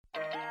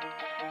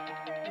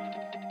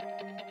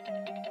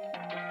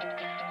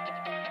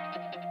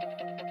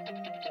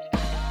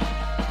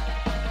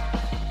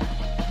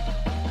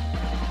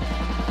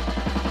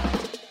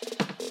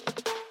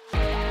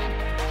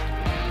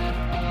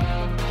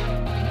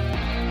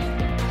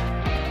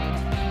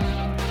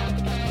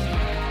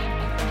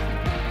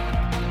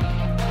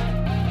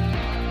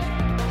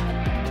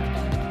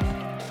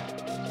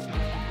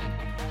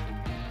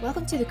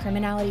to the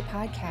Criminality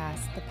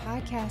Podcast, the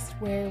podcast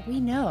where we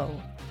know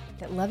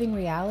that loving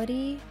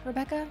reality,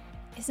 Rebecca,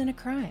 isn't a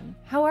crime.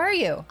 How are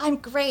you? I'm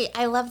great.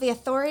 I love the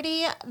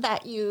authority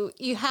that you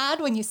had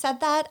when you said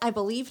that. I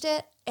believed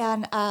it,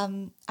 and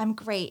I'm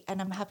great,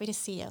 and I'm happy to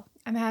see you.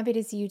 I'm happy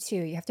to see you too.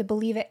 You have to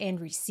believe it and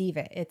receive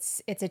it.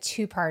 It's a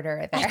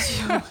two-parter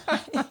there.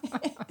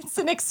 It's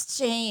an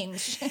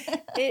exchange.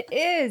 It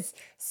is.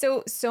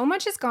 So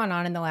much has gone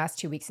on in the last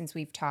 2 weeks since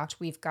we've talked.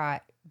 We've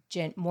got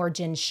more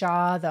Jen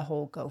Shah, the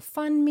whole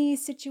GoFundMe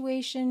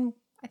situation.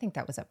 I think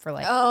that was up for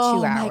like 2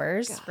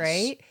 hours,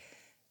 right?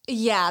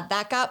 Yeah,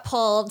 that got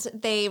pulled.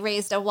 They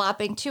raised a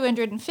whopping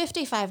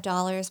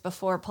 $255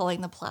 before pulling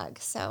the plug.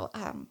 So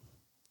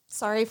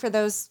sorry for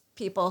those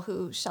people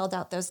who shelled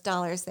out those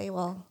dollars. They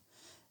will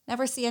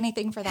never see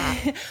anything for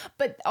that.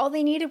 But all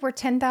they needed were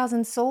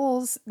 10,000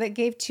 souls that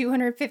gave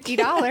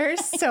 $250.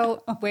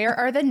 So where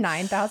are the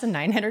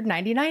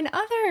 9,999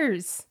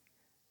 others?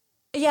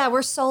 Yeah,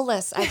 we're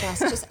soulless, I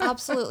guess. Just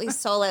absolutely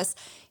soulless.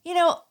 You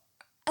know,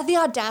 the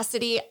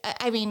audacity,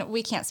 I mean,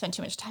 we can't spend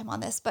too much time on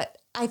this, but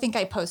I think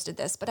I posted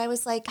this, but I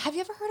was like, have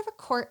you ever heard of a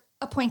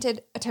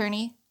court-appointed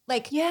attorney?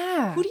 Like,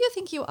 yeah. Who do you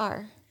think you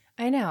are?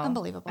 I know.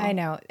 Unbelievable. I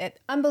know.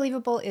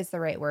 Unbelievable is the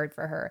right word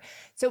for her.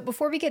 So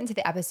before we get into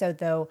the episode,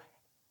 though,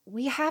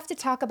 we have to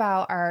talk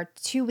about our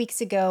 2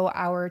 weeks ago,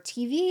 our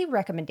TV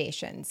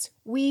recommendations.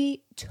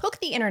 We took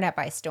the internet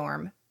by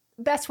storm.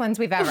 Best ones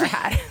we've ever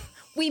had.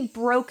 We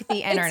broke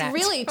the internet.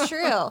 It's really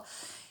true.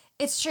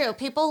 It's true.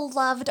 People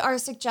loved our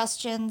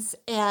suggestions,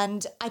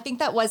 and I think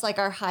that was like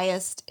our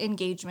highest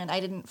engagement. I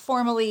didn't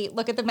formally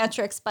look at the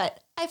metrics, but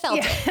I felt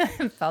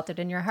it. Felt it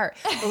in your heart.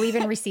 Believe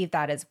and receive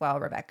that as well,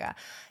 Rebecca.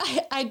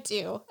 I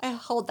do. I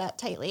hold that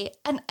tightly,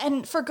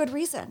 and for good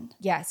reason.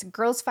 Yes.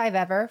 Girls 5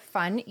 Ever.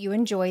 Fun. You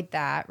enjoyed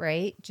that,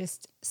 right?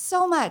 Just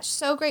so much.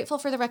 So grateful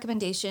for the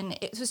recommendation.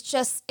 It was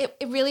just, it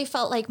really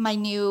felt like my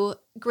new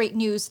Great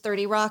News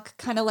 30 Rock,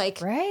 kind of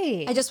like,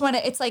 right. I just want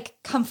to, it's like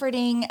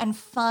comforting and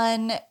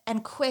fun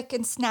and quick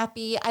and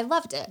snappy. I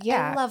loved it.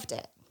 Yeah. I loved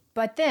it.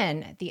 But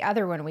then the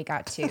other one we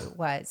got to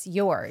was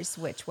yours,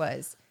 which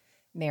was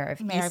Mayor of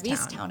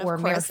Easttown. Or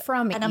Mayor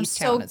from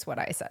Easttown is what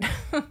I said.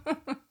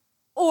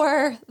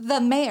 Or the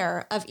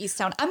mayor of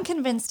Easttown. I'm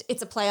convinced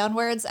it's a play on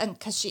words, and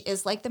because she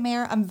is like the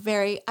mayor,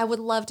 I would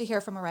love to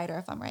hear from a writer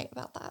if I'm right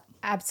about that.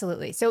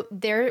 Absolutely. So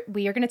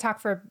we are going to talk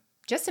for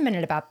just a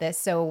minute about this.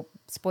 So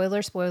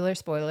spoilers.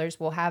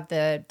 We'll have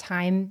the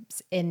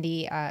times in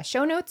the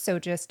show notes. So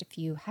just if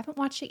you haven't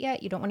watched it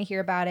yet, you don't want to hear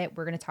about it,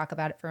 we're going to talk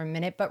about it for a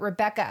minute. But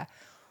Rebecca,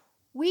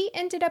 we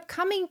ended up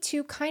coming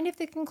to kind of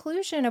the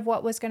conclusion of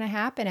what was going to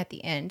happen at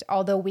the end,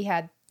 although we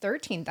had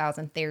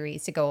 13,000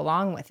 theories to go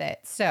along with it.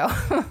 So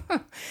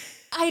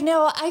I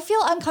know. I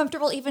feel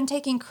uncomfortable even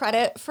taking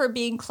credit for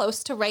being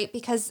close to right,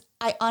 because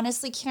I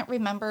honestly can't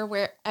remember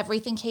where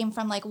everything came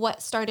from, like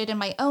what started in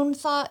my own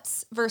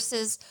thoughts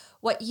versus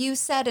what you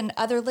said and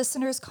other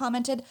listeners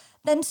commented.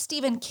 Then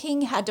Stephen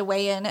King had to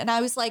weigh in, and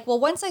I was like, well,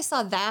 once I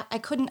saw that, I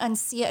couldn't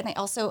unsee it. And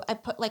I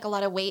put like a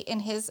lot of weight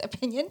in his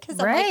opinion, because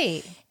I'm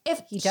like,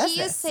 if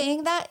he is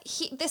saying that,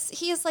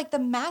 he is like the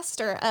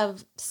master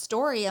of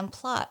story and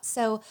plot.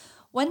 So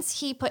once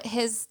he put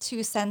his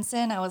 2 cents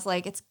in, I was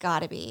like, it's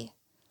gotta be.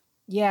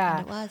 Yeah.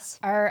 And it was.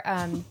 Our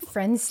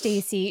friend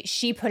Stacy,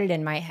 she put it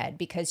in my head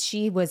because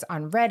she was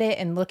on Reddit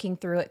and looking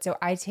through it. So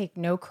I take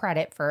no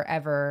credit for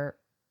ever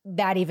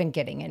that even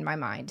getting in my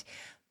mind.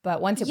 But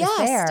once it was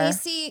there,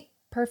 Stacy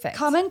perfect.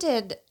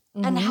 Commented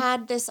and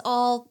had this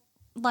all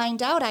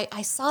lined out.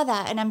 I saw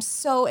that, and I'm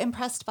so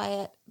impressed by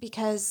it,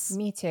 because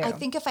me too. I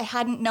think if I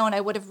hadn't known,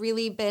 I would have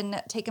really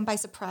been taken by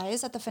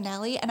surprise at the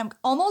finale. And I'm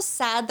almost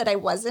sad that I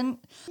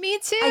wasn't. Me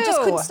too. I just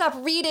couldn't stop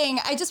reading.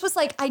 I just was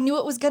like, I knew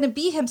it was going to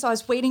be him. So I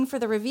was waiting for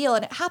the reveal,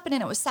 and it happened,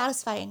 and it was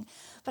satisfying.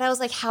 But I was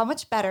like, how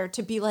much better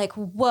to be like,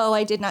 whoa,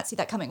 I did not see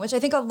that coming, which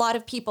I think a lot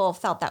of people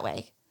felt that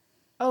way.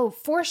 Oh,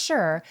 for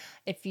sure.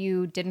 If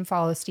you didn't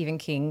follow Stephen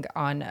King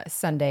on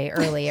Sunday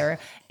earlier,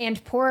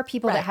 and poor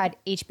people that had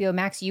HBO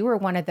Max, you were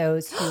one of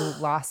those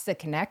who lost the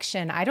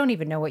connection. I don't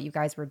even know what you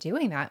guys were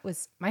doing. That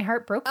was, my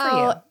heart broke for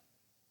you.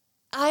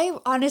 I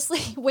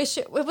honestly wish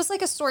it was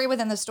like a story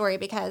within the story,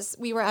 because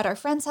we were at our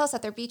friend's house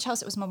at their beach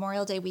house. It was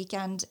Memorial Day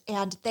weekend,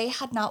 and they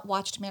had not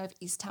watched Mayor of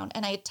Easttown.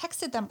 And I had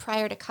texted them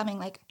prior to coming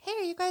like, hey,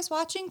 are you guys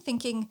watching?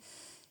 Thinking,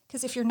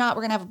 because if you're not,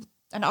 we're going to have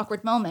an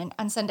awkward moment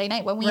on Sunday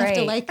night when we have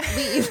to like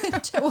leave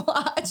to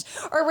watch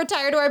or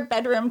retire to our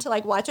bedroom to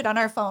like watch it on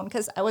our phone,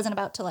 because I wasn't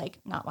about to like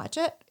not watch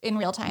it in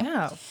real time.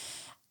 No.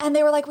 And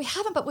they were like, we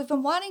haven't, but we've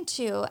been wanting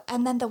to.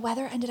 And then the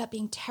weather ended up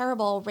being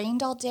terrible,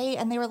 rained all day.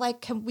 And they were like,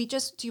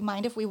 do you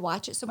mind if we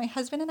watch it? So my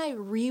husband and I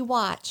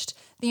rewatched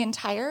the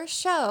entire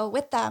show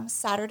with them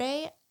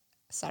Saturday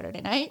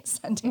night,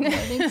 Sunday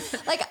morning.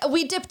 Like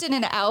we dipped in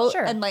and out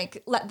and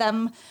like let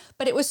them,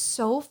 but it was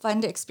so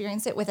fun to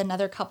experience it with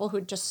another couple who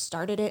just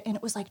started it. And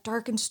it was like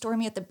dark and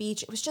stormy at the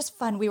beach. It was just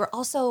fun. We were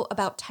also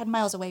about 10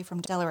 miles away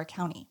from Delaware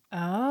County.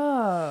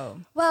 Oh.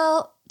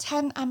 Well,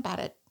 10, I'm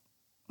bad at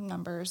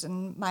numbers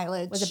and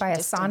mileage. Was it by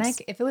a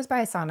Sonic? If it was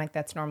by a Sonic,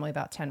 that's normally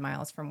about 10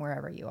 miles from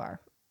wherever you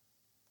are.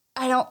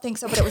 I don't think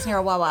so, but it was near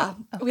a Wawa.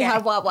 We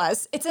had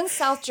Wawas. It's in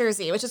South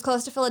Jersey, which is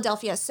close to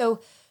Philadelphia.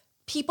 So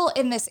people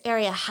in this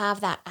area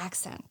have that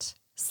accent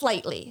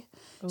slightly.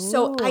 Ooh.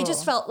 So I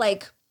just felt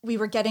like we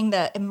were getting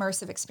the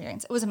immersive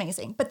experience. It was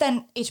amazing. But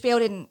then HBO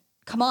didn't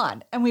come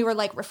on and we were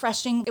like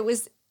refreshing. It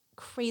was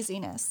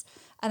craziness.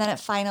 And then it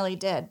finally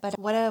did. But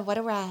what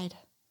a ride.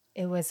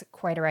 It was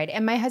quite a ride.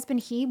 And my husband,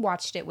 he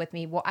watched it with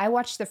me. Well, I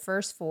watched the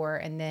first 4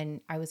 and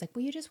then I was like,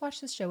 will you just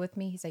watch this show with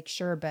me? He's like,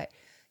 sure. But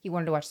he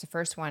wanted to watch the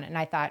first one. And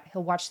I thought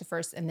he'll watch the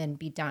first and then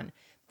be done.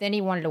 Then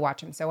he wanted to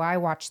watch them. So I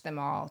watched them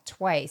all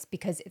twice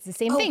because it's the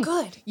same thing.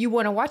 Good. You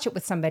want to watch it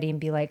with somebody and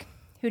be like,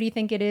 who do you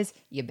think it is?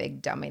 You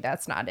big dummy.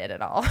 That's not it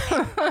at all.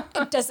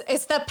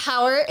 It's the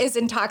power is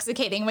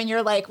intoxicating when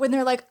they're like,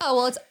 oh,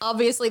 well, it's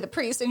obviously the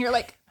priest. And you're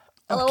like,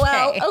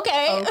 LOL,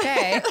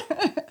 okay.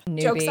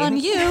 Joke's on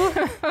you.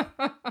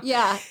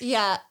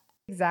 Yeah.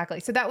 Exactly.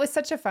 So that was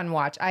such a fun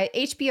watch.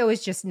 HBO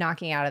is just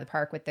knocking out of the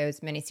park with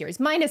those miniseries,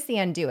 minus The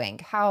Undoing.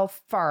 How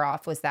far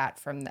off was that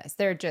from this?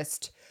 They're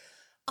just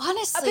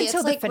honestly, up until it's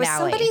the like,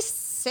 finale. was somebody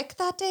sick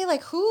that day?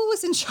 Like, who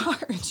was in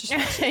charge?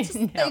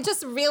 They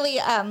just really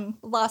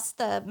lost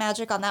the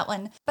magic on that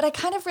one. But I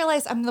kind of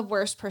realized I'm the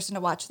worst person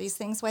to watch these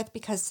things with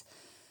because,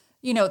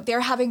 you know,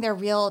 they're having their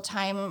real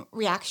time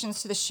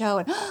reactions to the show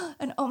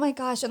and oh my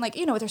gosh. And like,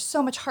 you know, there's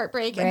so much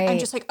heartbreak and I'm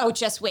just like, oh,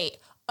 just wait.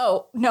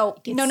 Oh, no,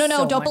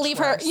 so don't believe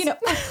worse. Her. You know,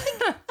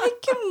 I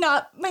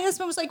cannot. My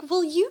husband was like,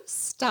 will you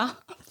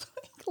stop?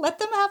 Let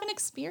them have an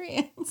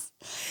experience.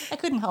 I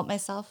couldn't help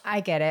myself. I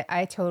get it.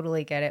 I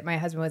totally get it. My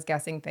husband was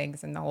guessing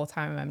things and the whole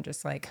time I'm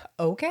just like,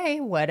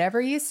 okay,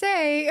 whatever you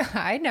say.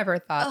 I never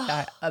thought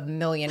that a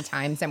million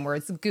times and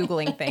was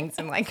Googling things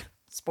and like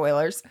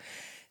spoilers.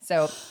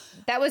 So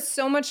that was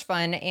so much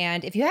fun.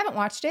 And if you haven't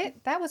watched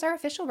it, that was our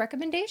official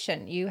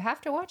recommendation. You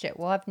have to watch it.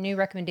 We'll have new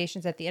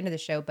recommendations at the end of the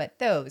show, but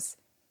those,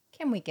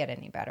 can we get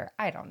any better?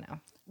 I don't know.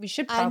 We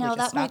should probably I know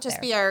that might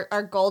just be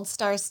our gold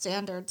star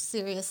standard,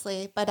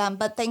 seriously.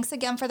 But thanks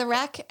again for the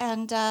rec,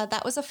 and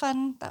that was a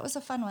fun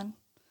one.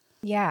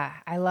 Yeah,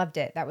 I loved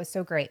it. That was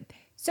so great.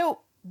 So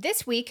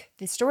this week,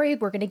 the story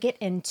we're going to get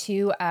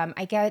into,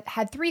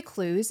 had 3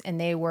 clues,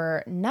 and they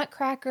were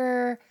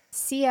Nutcracker,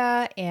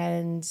 Sia,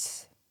 and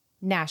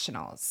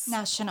Nationals.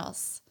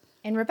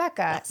 And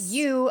Rebecca, yes,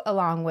 you,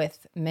 along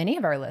with many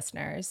of our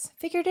listeners,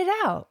 figured it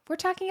out. We're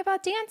talking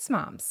about Dance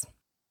Moms.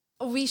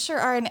 We sure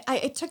are. And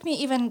it took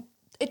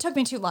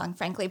me too long,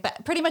 frankly,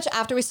 but pretty much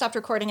after we stopped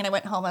recording and I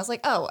went home, I was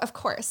like, oh, of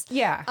course.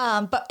 Yeah.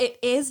 But it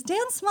is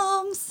Dance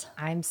Moms.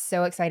 I'm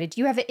so excited.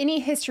 Do you have any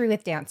history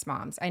with Dance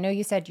Moms? I know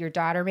you said your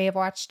daughter may have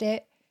watched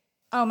it.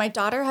 Oh, my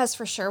daughter has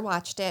for sure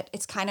watched it.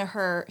 It's kind of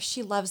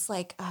she loves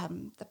like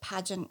the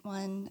pageant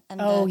one.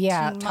 And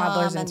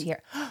Toddlers and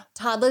Tiaras.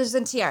 Toddlers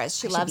and Tiaras.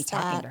 She loves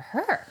that. Talking to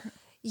her.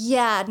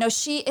 Yeah, no,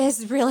 she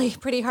is really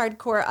pretty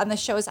hardcore on the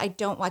shows I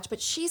don't watch, but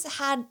she's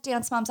had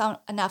Dance Moms on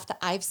enough that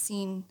I've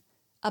seen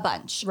a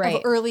bunch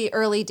of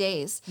early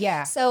days.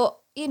 Yeah. So,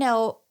 you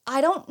know,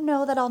 I don't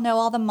know that I'll know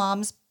all the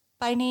moms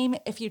by name.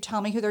 If you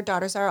tell me who their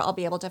daughters are, I'll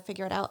be able to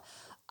figure it out.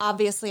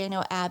 Obviously, I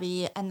know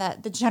Abby and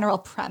the general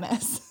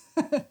premise.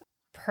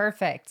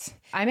 Perfect.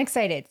 I'm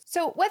excited.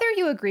 So whether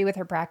you agree with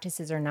her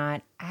practices or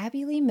not,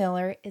 Abby Lee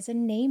Miller is a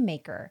name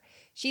maker.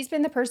 She's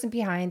been the person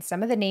behind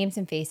some of the names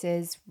and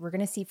faces we're going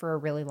to see for a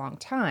really long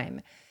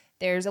time.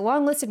 There's a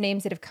long list of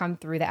names that have come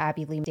through the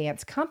Abby Lee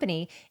Dance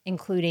Company,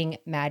 including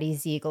Maddie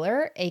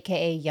Ziegler,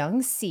 aka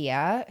Young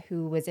Sia,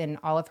 who was in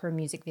all of her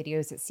music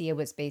videos. That Sia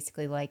was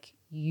basically like,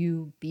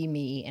 you be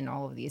me in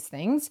all of these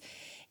things.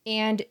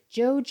 And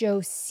JoJo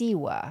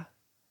Siwa.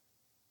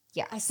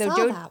 Yeah, I saw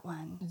that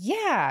one.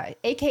 Yeah,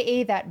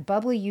 aka that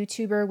bubbly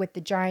YouTuber with the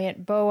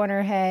giant bow on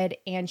her head.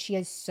 And she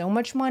has so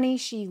much money.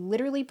 She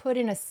literally put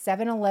in a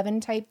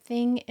 7-Eleven type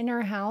thing in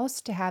her house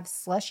to have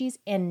slushies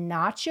and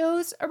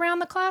nachos around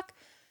the clock.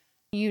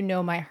 You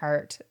know my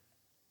heart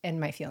and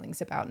my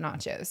feelings about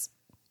nachos.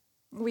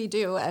 We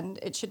do, and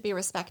it should be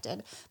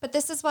respected. But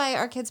this is why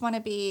our kids want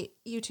to be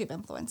YouTube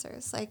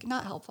influencers. Like,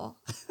 not helpful.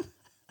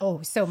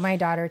 Oh, so my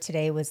daughter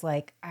today was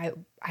like, I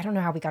don't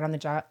know how we got on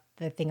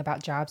the thing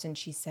about jobs. And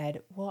she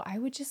said, well, I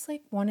would just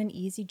like want an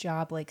easy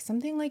job, like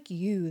something like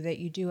you that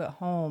you do at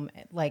home,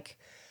 like,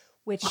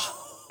 which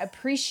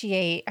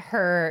appreciate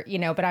her, you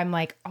know, but I'm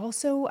like,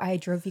 also, I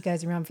drove you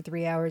guys around for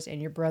 3 hours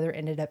and your brother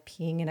ended up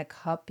peeing in a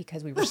cup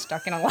because we were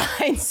stuck in a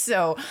line.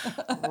 So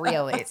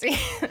really,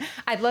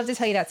 I'd love to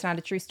tell you that's not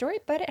a true story,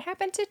 but it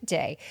happened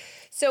today.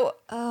 So,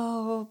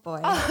 oh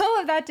boy,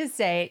 all of that to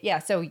say, yeah,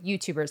 so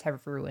YouTubers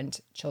have ruined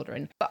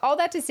children. But all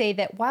that to say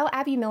that while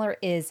Abby Miller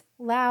is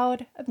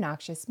loud,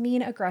 obnoxious,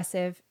 mean,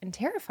 aggressive, and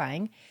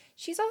terrifying,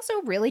 she's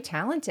also really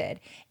talented,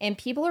 and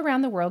people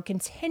around the world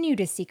continue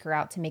to seek her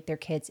out to make their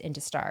kids into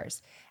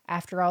stars.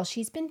 After all,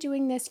 she's been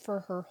doing this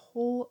for her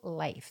whole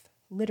life,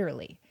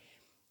 literally.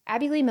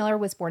 Abby Lee Miller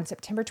was born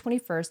September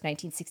 21st,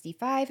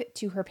 1965,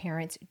 to her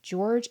parents,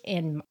 George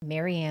and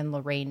Marianne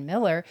Lorraine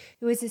Miller,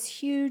 who was this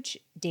huge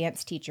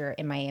dance teacher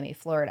in Miami,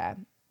 Florida.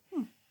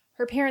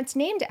 Her parents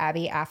named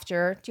Abby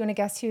after, do you want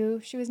to guess who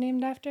she was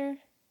named after?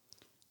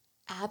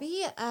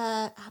 Abby?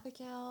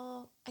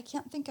 Abigail? I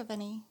can't think of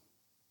any.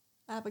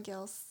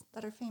 Abigails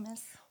that are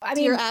famous. I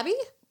Dear mean, Abby?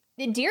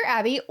 Dear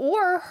Abby,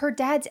 or her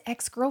dad's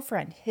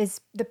ex-girlfriend,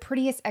 the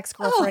prettiest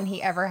ex-girlfriend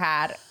he ever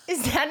had.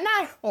 Is that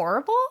not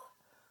horrible?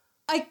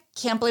 I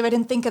can't believe I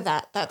didn't think of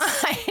that. That's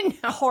I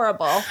know.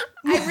 horrible.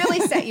 I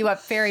really set you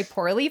up very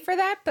poorly for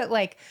that, but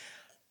like,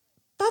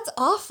 That's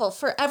awful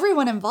for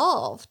everyone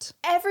involved.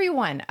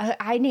 everyone,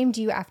 I named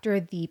you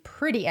after the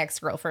pretty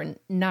ex-girlfriend,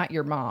 not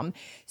your mom.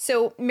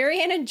 So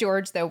Marianne and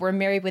George, though, were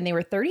married when they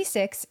were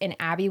 36, and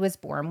Abby was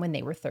born when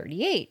they were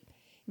 38.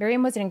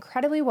 Marianne was an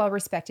incredibly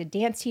well-respected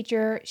dance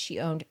teacher. She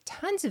owned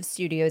tons of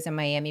studios in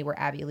Miami where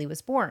Abby Lee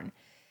was born.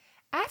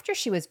 After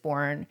she was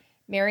born,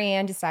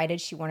 Marianne decided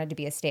she wanted to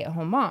be a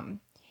stay-at-home mom.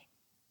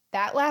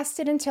 That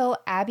lasted until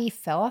Abby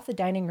fell off the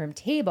dining room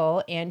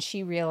table and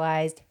she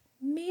realized,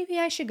 maybe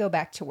I should go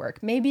back to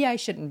work. Maybe I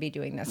shouldn't be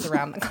doing this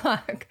around the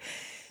clock.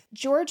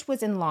 George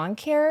was in lawn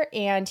care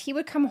and he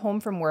would come home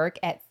from work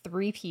at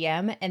 3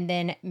 p.m. and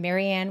then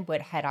Marianne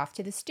would head off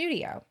to the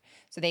studio.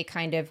 So they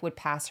kind of would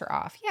pass her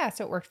off. Yeah,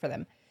 so it worked for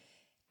them.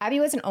 Abby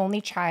was an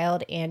only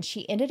child and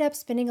she ended up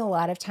spending a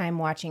lot of time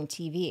watching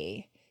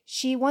TV.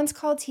 She once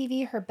called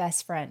TV her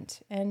best friend,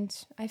 and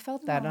I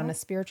felt that on a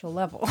spiritual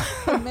level.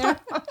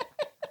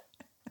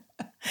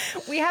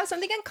 We have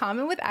something in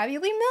common with Abby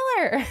Lee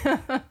Miller.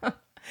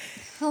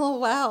 Oh,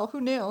 wow.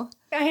 Who knew?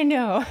 I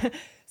know.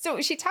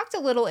 So she talked a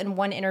little in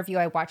one interview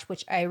I watched,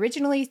 which I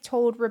originally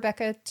told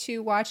Rebecca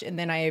to watch, and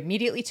then I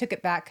immediately took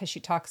it back because she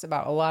talks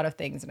about a lot of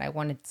things, and I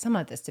wanted some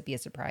of this to be a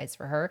surprise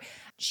for her.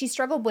 She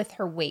struggled with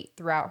her weight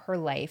throughout her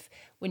life.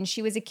 When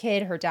she was a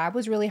kid, her dad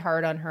was really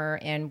hard on her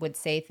and would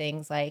say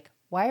things like,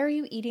 "Why are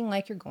you eating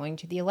like you're going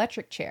to the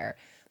electric chair?"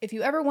 If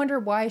you ever wonder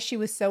why she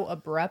was so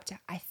abrupt,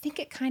 I think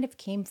it kind of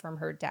came from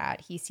her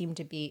dad. He seemed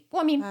to be,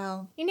 well, I mean,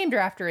 Wow. he named her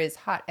after his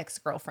hot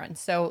ex-girlfriend.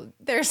 So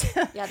there's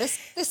Yeah,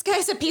 this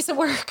guy's a piece of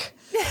work.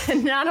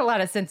 not a lot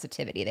of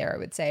sensitivity there, I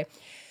would say.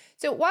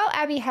 So while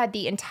Abby had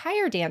the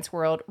entire dance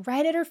world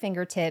right at her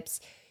fingertips,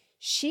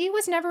 she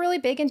was never really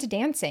big into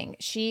dancing.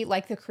 She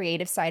liked the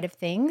creative side of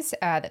things,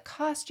 the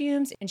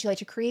costumes, and she liked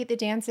to create the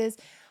dances.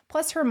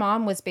 Plus, her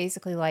mom was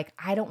basically like,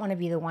 I don't want to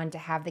be the one to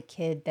have the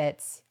kid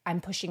I'm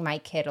pushing my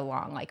kid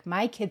along. Like,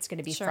 my kid's going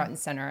to be front and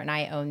center, and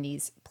I own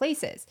these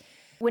places.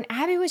 When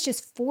Abby was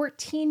just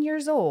 14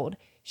 years old,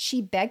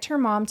 she begged her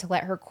mom to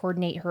let her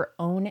coordinate her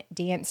own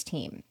dance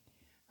team.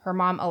 Her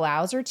mom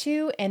allows her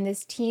to, and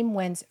this team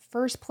wins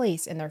first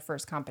place in their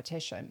first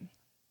competition.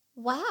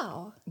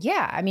 Wow.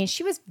 Yeah, I mean,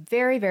 she was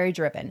very, very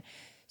driven.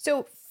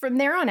 So from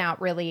there on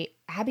out, really,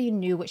 Abby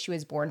knew what she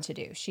was born to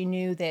do. She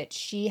knew that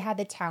she had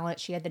the talent,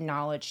 she had the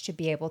knowledge to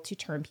be able to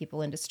turn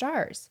people into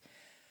stars.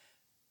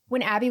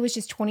 When Abby was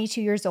just 22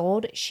 years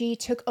old, she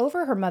took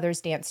over her mother's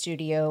dance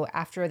studio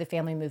after the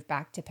family moved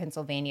back to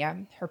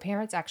Pennsylvania. Her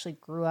parents actually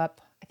grew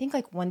up, I think,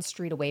 like one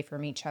street away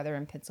from each other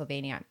in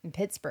Pennsylvania, in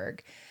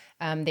Pittsburgh.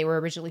 They were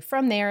originally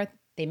from there.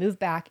 They moved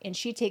back, and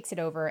she takes it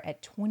over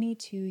at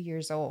 22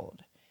 years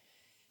old.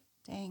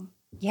 Dang.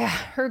 Yeah,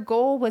 her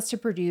goal was to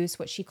produce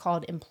what she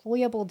called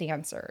employable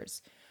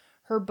dancers.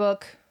 Her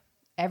book,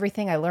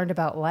 Everything I Learned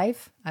About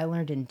Life, I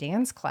Learned in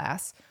Dance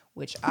Class,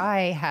 which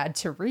I had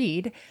to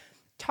read,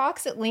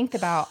 talks at length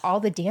about all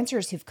the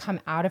dancers who've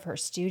come out of her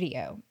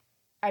studio.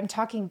 I'm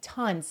talking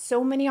tons,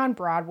 so many on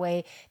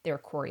Broadway. They're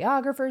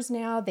choreographers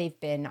now. They've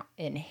been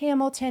in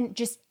Hamilton,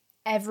 just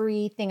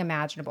everything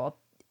imaginable.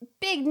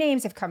 Big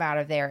names have come out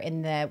of there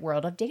in the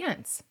world of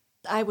dance.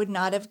 I would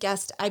not have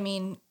guessed. I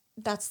mean,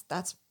 that's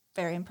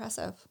very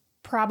impressive.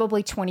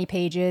 Probably 20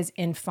 pages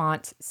in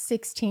font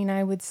 16,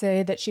 I would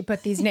say, that she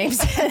put these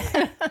names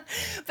in.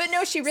 But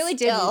no, she really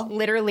did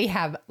literally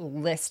have a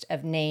list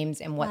of names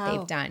and what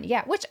they've done.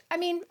 Yeah, which, I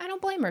mean, I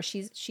don't blame her.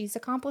 She's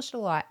accomplished a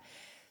lot.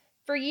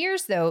 For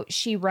years, though,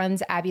 she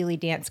runs Abby Lee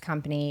Dance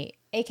Company,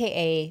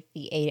 aka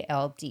the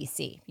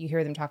ALDC. You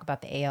hear them talk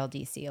about the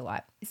ALDC a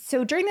lot.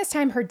 So during this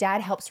time, her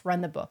dad helps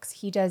run the books.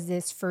 He does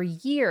this for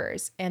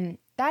years, and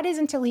that is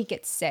until he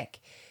gets sick.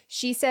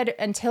 She said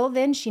until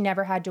then, she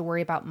never had to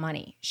worry about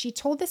money. She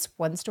told this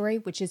one story,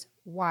 which is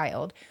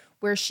wild,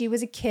 where she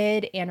was a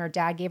kid and her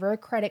dad gave her a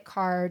credit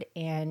card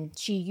and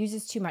she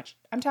uses too much.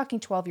 I'm talking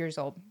 12 years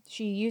old.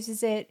 She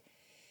uses it.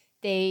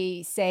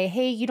 They say,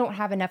 hey, you don't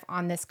have enough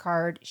on this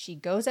card. She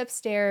goes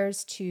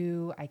upstairs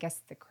to, I guess,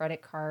 the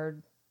credit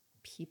card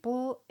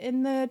people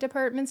in the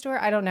department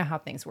store. I don't know how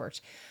things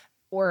worked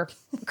or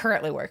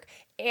currently work.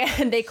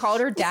 And they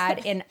called her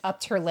dad and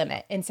upped her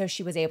limit. And so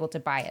she was able to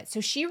buy it.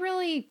 So she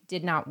really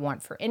did not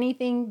want for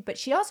anything, but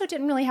she also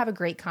didn't really have a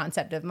great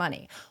concept of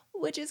money,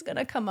 which is going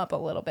to come up a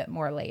little bit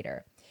more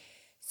later.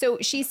 So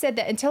she said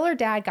that until her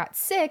dad got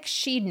sick,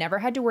 she'd never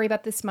had to worry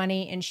about this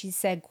money. And she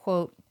said,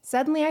 quote,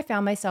 suddenly I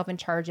found myself in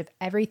charge of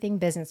everything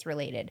business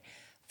related.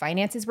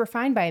 Finances were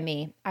fine by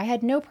me. I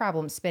had no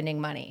problem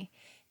spending money.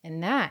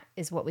 And that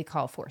is what we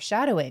call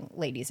foreshadowing,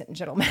 ladies and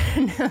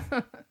gentlemen.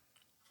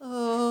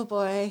 Oh,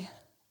 boy.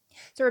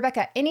 So,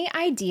 Rebecca, any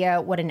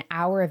idea what an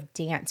hour of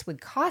dance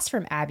would cost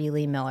from Abby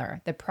Lee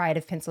Miller, the pride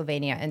of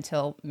Pennsylvania,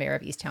 until Mayor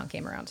of Easttown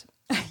came around?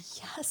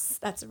 Yes,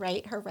 that's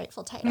right. Her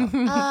rightful title.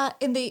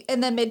 In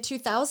the mid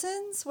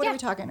 2000s. What are we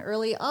talking?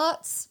 Early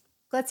aughts.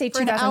 Let's say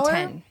For an hour?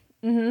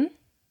 2010.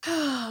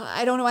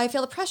 I don't know why I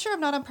feel the pressure. I'm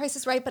not on Price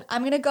is Right, but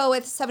I'm going to go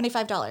with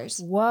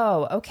 $75.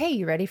 Whoa. Okay,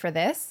 you ready for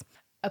this?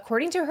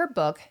 According to her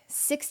book,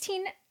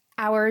 16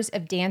 hours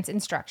of dance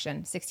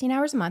instruction, 16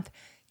 hours a month,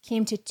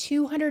 came to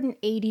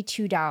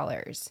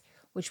 $282,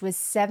 which was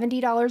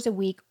 $70 a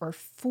week or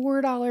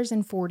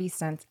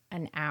 $4.40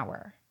 an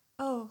hour.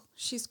 Oh,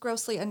 she's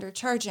grossly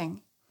undercharging.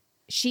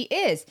 She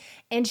is.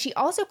 And she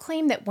also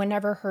claimed that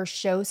whenever her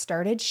show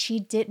started, she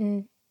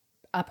didn't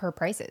up her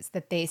prices,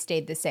 that they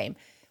stayed the same.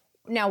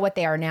 Now, what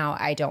they are now,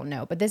 I don't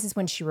know. But this is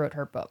when she wrote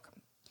her book.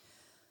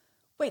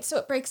 Wait, so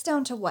it breaks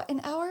down to what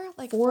an hour?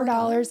 Like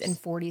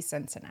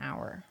 $4.40 an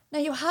hour. Now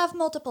you have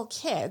multiple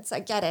kids. I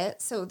get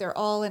it. So they're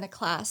all in a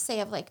class, say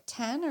of like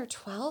 10 or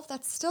 12.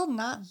 That's still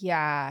not,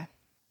 Yeah.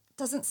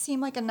 doesn't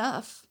seem like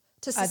enough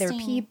to sustain Other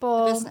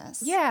people. the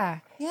business. Yeah.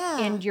 Yeah.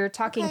 And you're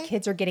talking Okay.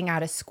 kids are getting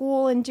out of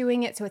school and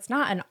doing it. So it's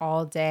not an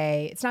all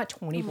day, it's not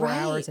 24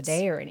 hours a Right.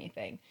 day or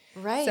anything.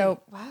 Right.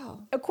 So wow.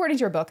 according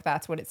to her book,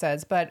 that's what it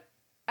says. But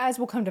as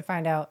we'll come to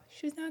find out,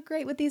 she's not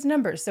great with these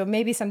numbers. So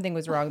maybe something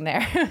was wrong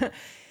there.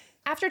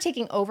 After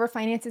taking over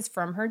finances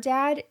from her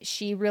dad,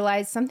 she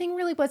realized something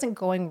really wasn't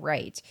going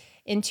right.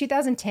 In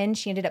 2010,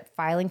 she ended up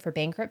filing for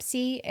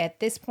bankruptcy. At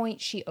this point,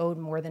 she owed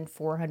more than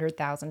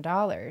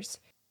 $400,000.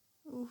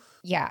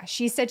 Yeah,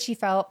 she said she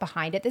fell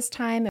behind at this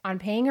time on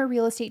paying her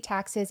real estate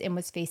taxes and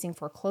was facing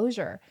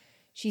foreclosure.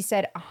 She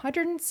said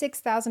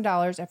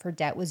 $106,000 of her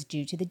debt was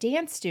due to the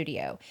dance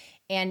studio.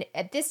 And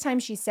at this time,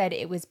 she said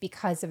it was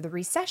because of the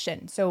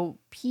recession. So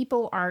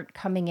people aren't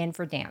coming in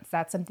for dance.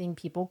 That's something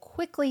people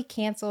quickly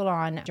canceled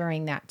on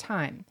during that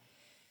time.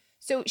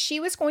 So she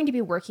was going to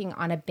be working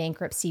on a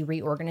bankruptcy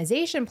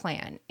reorganization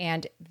plan,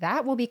 and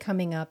that will be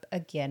coming up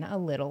again a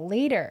little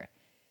later.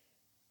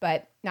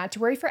 But not to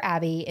worry for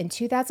Abby, in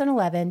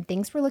 2011,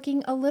 things were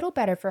looking a little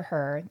better for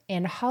her,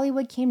 and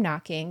Hollywood came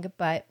knocking,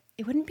 but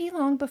it wouldn't be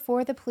long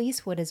before the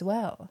police would as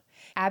well.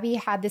 Abby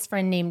had this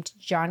friend named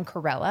John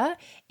Corella,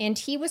 and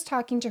he was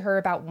talking to her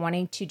about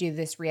wanting to do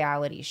this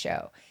reality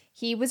show.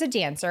 He was a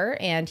dancer,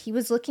 and he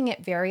was looking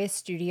at various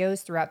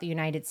studios throughout the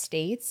United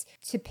States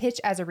to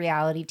pitch as a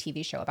reality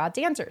TV show about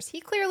dancers.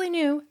 He clearly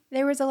knew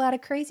there was a lot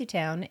of crazy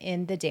town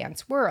in the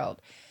dance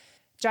world.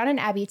 John and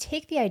Abby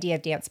take the idea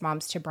of Dance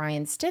Moms to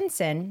Brian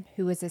Stinson,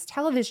 who was his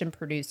television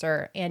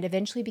producer and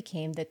eventually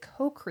became the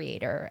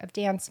co-creator of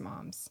Dance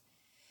Moms.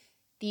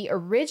 The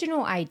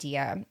original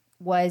idea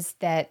was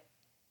that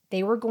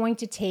they were going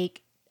to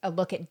take a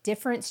look at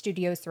different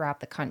studios throughout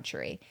the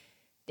country.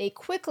 They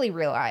quickly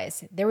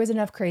realized there was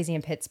enough crazy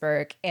in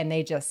Pittsburgh, and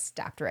they just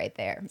stopped right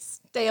there.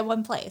 Stay in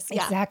one place.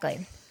 Yeah.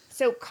 Exactly.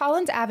 So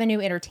Collins Avenue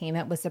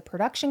Entertainment was the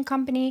production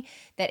company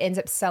that ends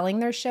up selling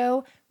their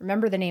show.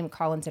 Remember the name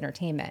Collins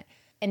Entertainment.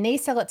 And they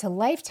sell it to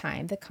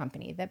Lifetime, the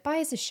company that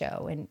buys the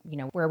show and,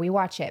 where we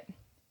watch it.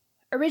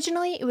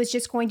 Originally, it was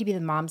just going to be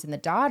the moms and the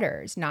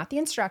daughters, not the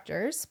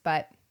instructors.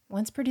 But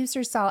once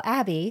producers saw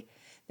Abby,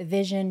 the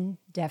vision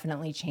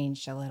definitely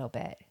changed a little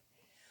bit.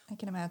 I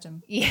can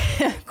imagine.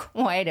 Yeah,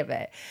 quite a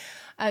bit.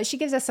 She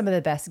gives us some of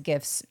the best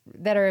gifts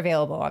that are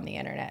available on the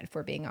internet, if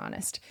we're being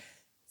honest.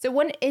 So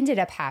what ended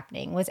up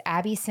happening was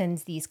Abby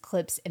sends these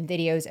clips and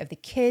videos of the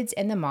kids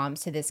and the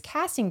moms to this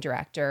casting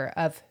director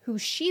of who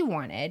she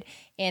wanted,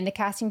 and the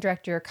casting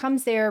director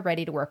comes there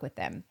ready to work with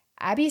them.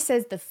 Abby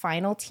says the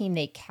final team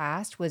they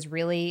cast was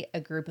really a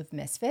group of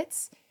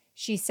misfits.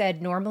 She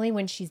said normally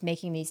when she's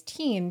making these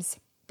teams,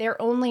 they're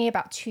only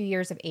about 2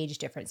 years of age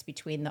difference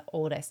between the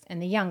oldest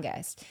and the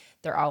youngest.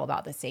 They're all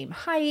about the same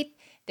height.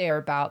 They're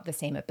about the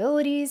same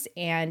abilities.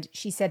 And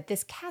she said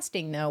this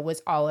casting, though,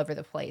 was all over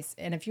the place.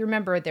 And if you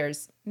remember,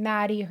 there's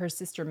Maddie, her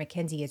sister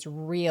Mackenzie is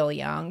real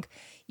young.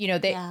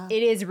 It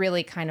is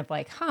really kind of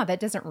like, that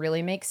doesn't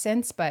really make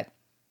sense, but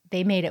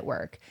they made it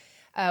work.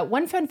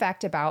 One fun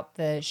fact about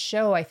the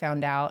show I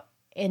found out,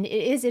 and it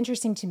is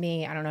interesting to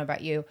me, I don't know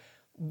about you,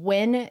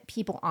 when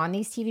people on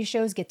these TV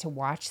shows get to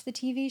watch the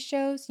TV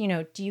shows,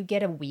 do you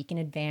get a week in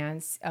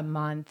advance, a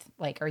month?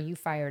 Like, are you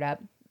fired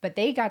up? But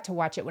they got to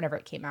watch it whenever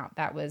it came out.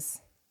 That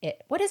was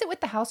it. What is it with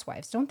the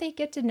housewives? Don't they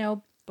get to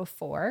know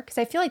before? Because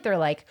I feel like they're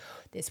like,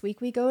 this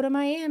week we go to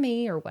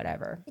Miami or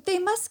whatever. They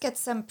must get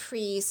some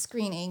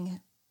pre-screening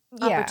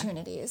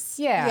opportunities.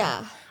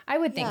 Yeah. I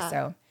would think Yeah.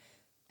 so.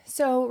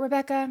 So,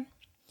 Rebecca,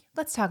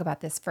 let's talk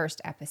about this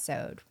first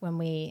episode when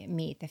we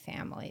meet the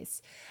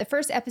families. The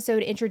first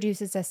episode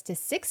introduces us to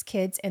 6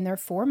 kids and their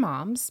 4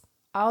 moms.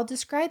 I'll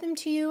describe them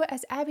to you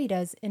as Abby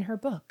does in her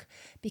book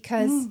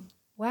because,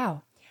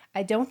 wow,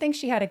 I don't think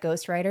she had a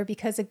ghostwriter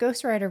because a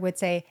ghostwriter would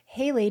say,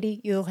 hey,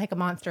 lady, you look like a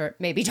monster.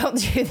 Maybe don't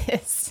do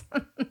this.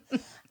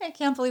 I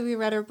can't believe we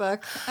read her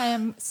book. I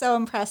am so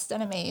impressed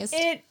and amazed.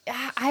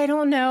 I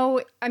don't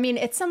know. I mean,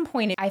 at some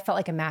point, I felt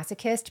like a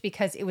masochist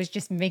because it was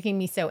just making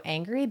me so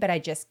angry, but I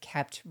just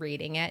kept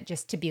reading it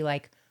just to be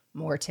like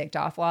more ticked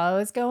off while I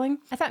was going.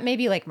 I thought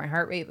maybe like my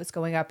heart rate was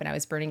going up and I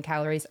was burning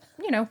calories.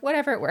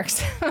 Whatever, it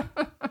works.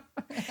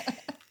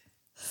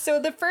 So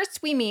the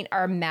first we meet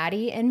are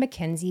Maddie and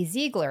Mackenzie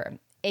Ziegler,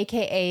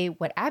 a.k.a.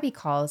 what Abby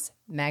calls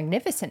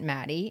Magnificent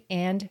Maddie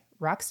and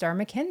Rockstar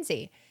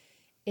Mackenzie.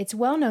 It's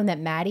well known that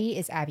Maddie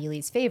is Abby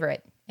Lee's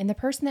favorite, and the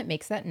person that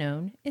makes that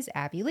known is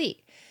Abby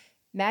Lee.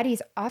 Maddie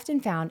is often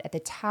found at the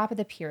top of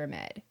the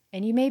pyramid.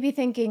 And you may be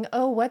thinking,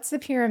 oh, what's the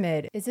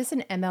pyramid? Is this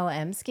an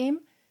MLM scheme?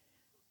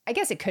 I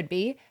guess it could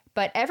be.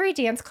 But every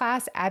dance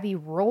class, Abby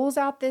rolls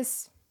out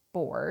this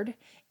board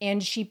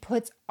and she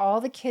puts all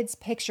the kids'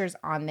 pictures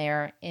on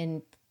there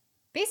in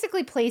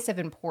basically place of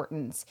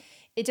importance.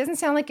 It doesn't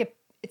sound like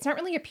it's not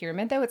really a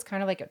pyramid though. It's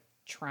kind of like a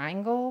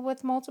triangle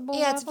with multiple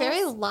levels. It's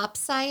very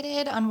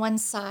lopsided on one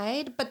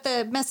side, but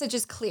the message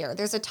is clear.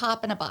 There's a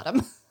top and a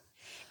bottom.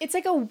 It's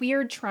like a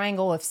weird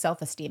triangle of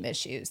self-esteem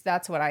issues.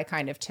 That's what I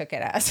kind of took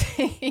it as.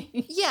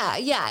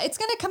 Yeah. It's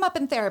going to come up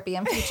in therapy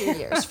in future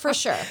years, for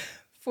sure.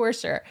 For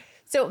sure.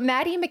 So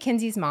Maddie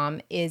McKenzie's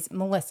mom is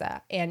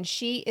Melissa, and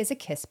she is a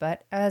kiss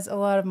butt, as a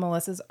lot of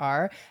Melissas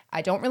are.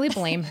 I don't really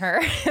blame her.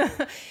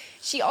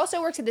 She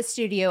also works at the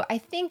studio, I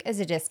think, as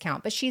a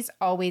discount, but she's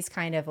always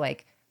kind of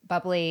like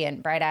bubbly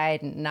and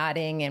bright-eyed and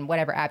nodding, and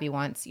whatever Abby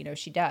wants,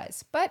 she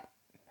does. But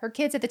her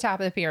kid's at the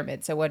top of the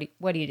pyramid, so what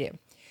do you do?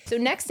 So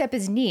next up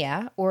is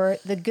Nia, or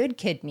the good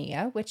kid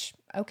Nia, which,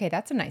 okay,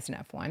 that's a nice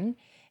enough one.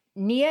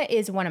 Nia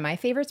is one of my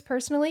favorites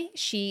personally.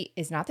 She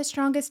is not the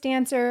strongest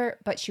dancer,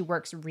 but she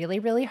works really,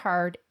 really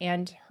hard,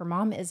 and her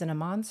mom isn't a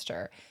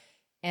monster.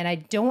 And I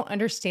don't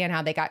understand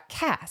how they got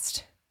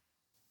cast.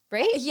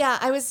 Right? Yeah,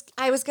 I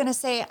was going to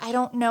say, I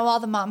don't know all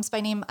the moms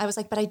by name. I was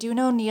like, but I do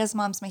know Nia's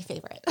mom's my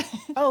favorite.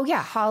 Oh,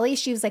 yeah. Holly,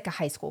 she was like a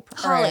high school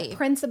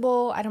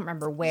principal. I don't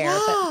remember where,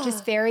 but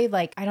just very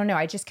like, I don't know.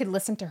 I just could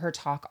listen to her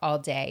talk all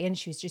day. And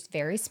she was just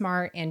very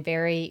smart and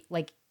very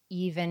like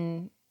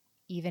even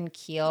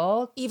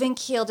keeled. Even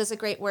keeled is a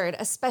great word,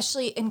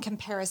 especially in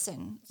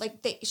comparison.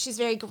 Like she's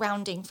very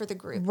grounding for the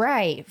group.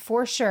 Right,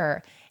 for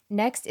sure.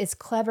 Next is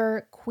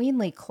clever,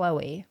 queenly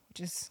Chloe, which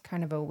is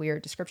kind of a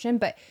weird description,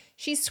 but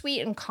she's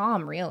sweet and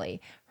calm,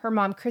 really. Her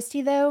mom,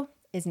 Christy, though,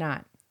 is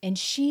not. And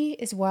she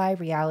is why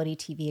reality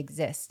TV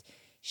exists.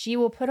 She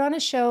will put on a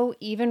show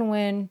even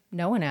when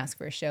no one asks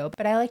for a show,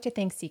 but I like to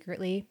think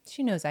secretly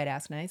she knows I'd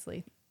ask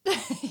nicely.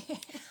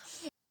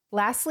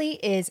 Lastly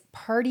is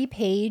Party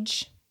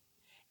Paige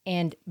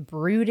and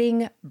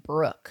Brooding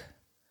Brooke.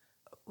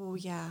 Oh,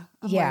 yeah.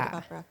 I'm worried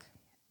about Brooke.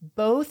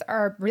 Both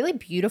are really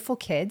beautiful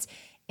kids.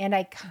 And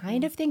I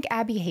kind of think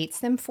Abby hates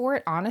them for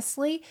it,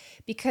 honestly,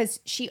 because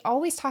she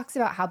always talks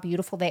about how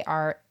beautiful they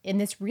are in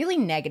this really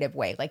negative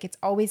way. Like it's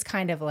always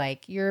kind of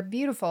like, you're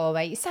beautiful,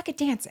 but you suck at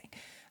dancing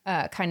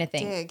kind of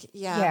thing. Dig,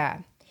 yeah. Yeah.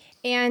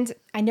 And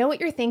I know what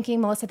you're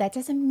thinking, Melissa, that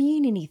doesn't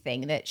mean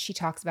anything that she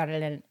talks about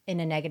it in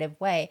a negative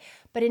way.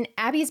 But in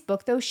Abby's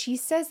book, though, she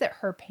says that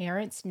her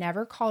parents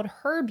never called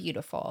her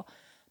beautiful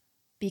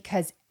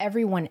because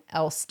everyone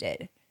else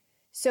did.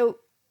 So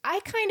I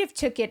kind of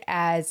took it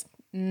as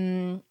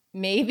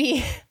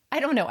maybe,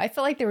 I don't know. I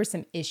feel like there were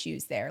some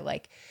issues there.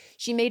 Like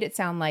she made it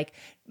sound like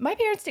my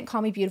parents didn't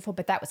call me beautiful,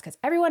 but that was because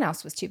everyone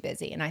else was too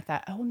busy. And I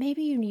thought, oh,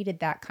 maybe you needed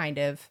that kind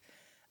of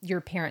your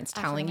parents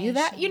telling you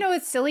that,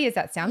 as silly as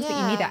that sounds, but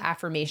you need that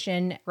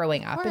affirmation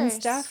growing up and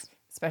stuff,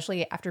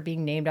 especially after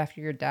being named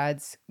after your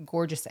dad's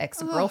gorgeous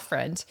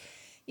ex-girlfriend.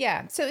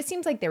 Yeah. So it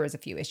seems like there was a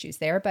few issues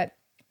there, but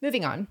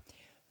moving on.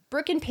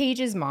 Brooke and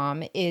Paige's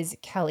mom is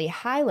Kelly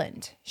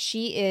Highland.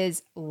 She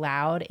is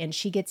loud and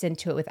she gets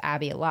into it with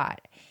Abby a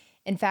lot.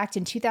 In fact,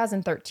 in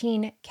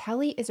 2013,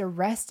 Kelly is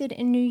arrested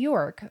in New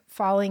York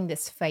following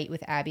this fight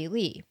with Abby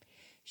Lee.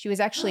 She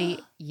was actually,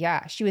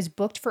 she was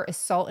booked for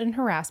assault and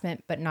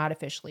harassment, but not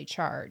officially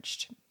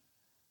charged.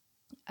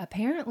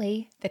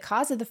 Apparently, the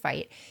cause of the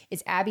fight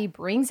is Abby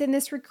brings in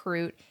this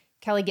recruit.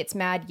 Kelly gets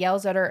mad,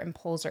 yells at her, and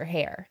pulls her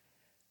hair.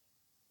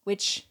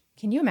 Which,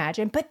 can you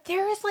imagine? But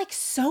they're like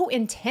so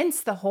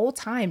intense the whole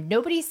time.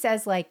 Nobody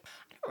says like,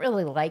 I don't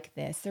really like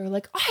this. They're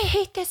like, I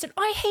hate this and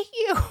I hate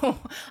you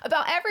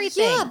about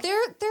everything. Yeah,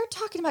 they're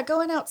talking about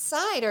going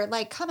outside or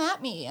like, come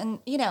at me. And,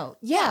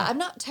 I'm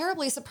not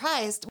terribly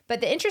surprised.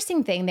 But the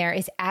interesting thing there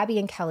is Abby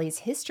and Kelly's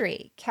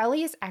history.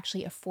 Kelly is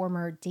actually a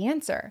former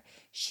dancer.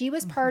 She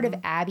was part of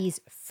Abby's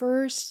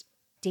first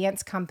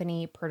dance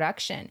company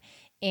production.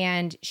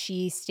 And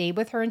she stayed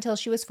with her until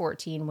she was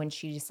 14 when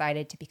she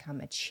decided to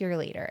become a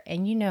cheerleader.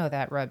 And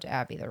that rubbed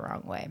Abby the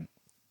wrong way.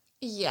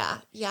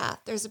 Yeah.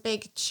 There's a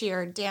big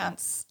cheer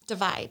dance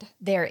divide.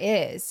 There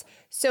is.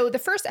 So the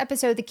first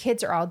episode, the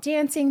kids are all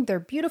dancing. They're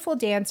beautiful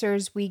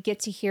dancers. We get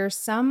to hear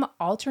some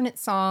alternate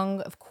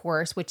song, of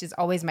course, which is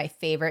always my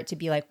favorite to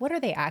be like, what are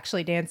they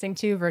actually dancing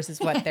to versus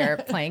what they're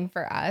playing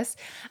for us?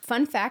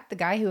 Fun fact, the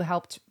guy who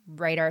helped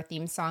write our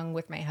theme song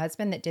with my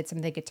husband that did some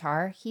of the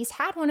guitar, he's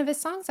had one of his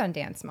songs on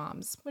Dance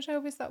Moms, which I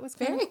always thought was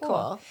very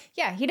cool.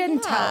 Yeah, he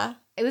didn't tell.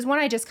 It was one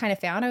I just kind of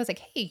found. I was like,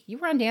 hey, you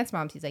were on Dance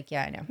Moms. He's like,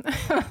 yeah, I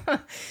know.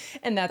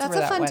 And that's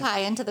where a fun tie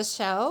into the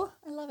show.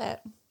 I love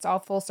it. It's all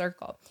full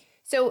circle.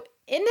 So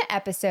in the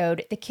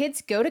episode, the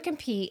kids go to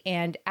compete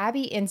and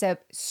Abby ends up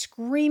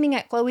screaming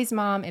at Chloe's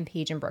mom and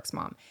Paige and Brooke's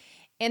mom.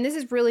 And this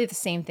is really the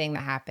same thing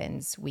that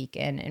happens week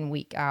in and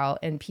week out,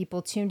 and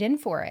people tuned in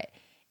for it.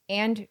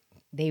 And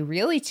they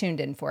really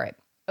tuned in for it.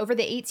 Over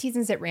the 8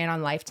 seasons it ran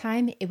on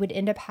Lifetime, it would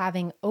end up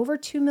having over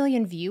 2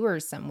 million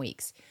viewers some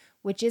weeks,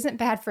 which isn't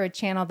bad for a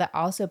channel that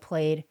also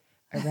played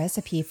A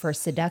Recipe for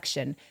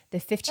Seduction, the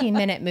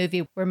 15-minute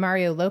movie where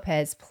Mario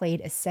Lopez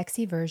played a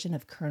sexy version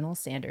of Colonel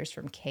Sanders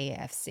from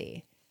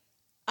KFC.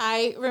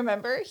 I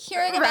remember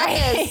hearing about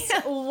this.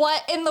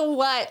 What in the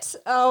what?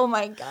 Oh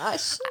my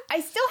gosh. I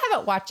still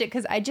haven't watched it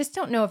because I just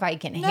don't know if I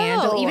can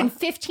handle even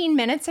 15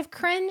 minutes of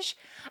cringe.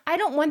 I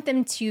don't want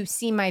them to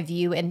see my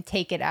view and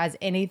take it as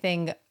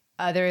anything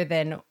other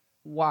than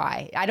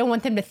why. I don't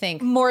want them to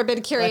think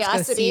morbid curiosity.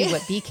 Let's go see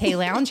what BK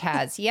Lounge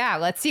has. Yeah,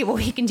 let's see what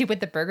we can do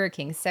with the Burger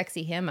King.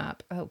 Sexy him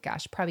up. Oh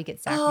gosh, probably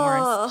get Zach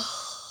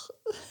Morris.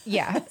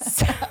 Yeah.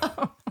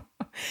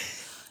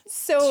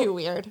 So too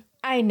weird.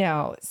 I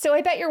know. So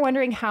I bet you're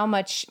wondering how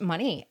much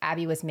money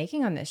Abby was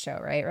making on this show,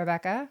 right,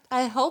 Rebecca?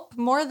 I hope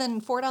more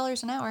than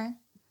 $4 an hour.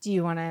 Do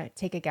you want to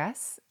take a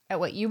guess at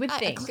what you would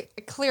think?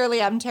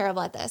 Clearly, I'm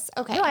terrible at this.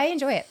 Okay. No, I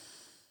enjoy it.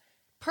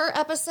 Per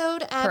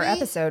episode, Abby? Per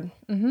episode.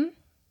 Mm-hmm.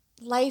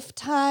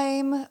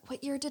 Lifetime.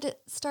 What year did it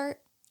start?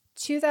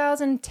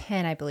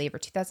 2010, I believe, or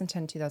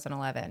 2010,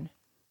 2011.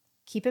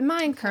 Keep in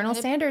mind, Colonel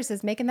Sanders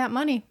is making that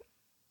money.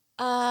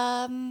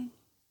 $10,000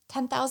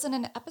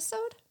 an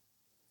episode?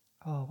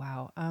 Oh,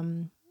 wow.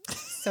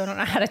 So I don't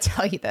know how to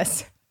tell you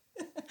this.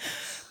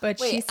 But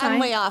wait, I'm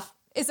way off.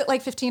 Is it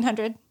like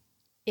 1,500?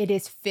 It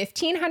is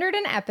 $1,500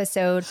 an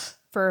episode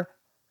for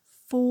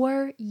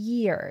 4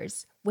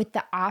 years with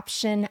the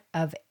option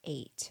of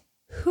 8.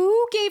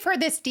 Who gave her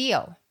this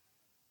deal?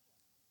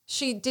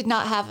 She did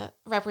not have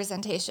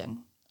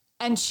representation.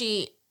 And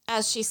she,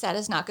 as she said,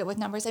 is not good with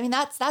numbers. I mean,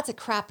 that's a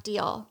crap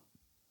deal.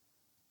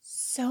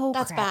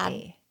 That's crappy.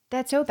 Bad.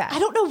 That's so bad. I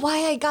don't know why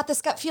I got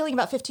this gut feeling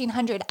about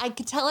 1,500. I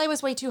could tell I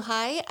was way too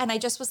high, and I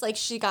just was like,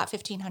 she got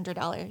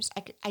 $1,500.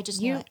 I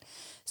just knew it.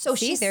 So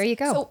there you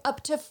go. So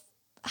up to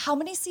how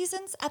many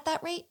seasons at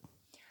that rate?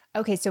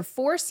 Okay, so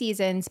 4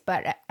 seasons,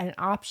 but an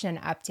option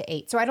up to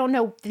 8. So I don't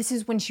know. This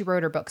is when she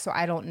wrote her book, so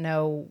I don't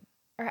know.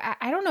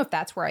 I don't know if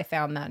that's where I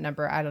found that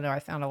number. I don't know.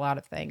 I found a lot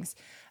of things.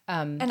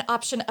 An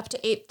option up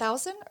to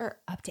 8,000 or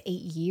up to 8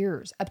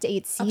 years, up to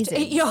 8 seasons. Up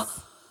to 8,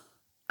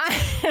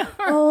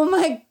 oh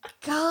my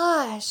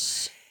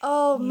gosh.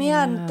 Oh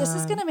man, this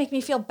is going to make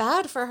me feel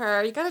bad for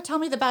her. You got to tell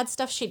me the bad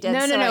stuff she did.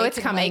 No, it's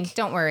coming.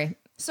 Don't worry.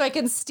 So I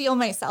can steal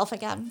myself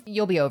again.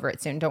 You'll be over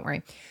it soon. Don't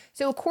worry.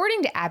 So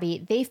according to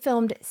Abby, they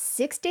filmed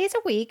 6 days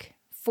a week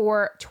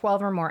for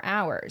 12 or more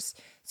hours.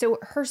 So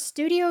her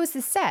studio is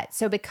the set.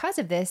 So because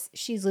of this,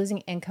 she's losing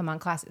income on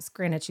classes.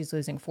 Granted, she's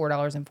losing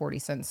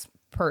 $4.40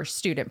 per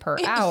student per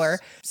hour.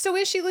 So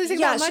is she losing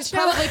that much? She's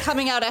probably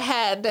coming out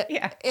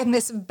ahead in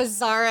this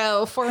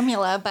bizarro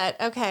formula, but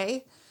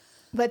okay.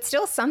 But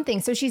still something.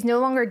 So she's no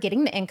longer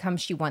getting the income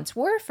she once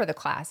were for the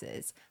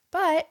classes.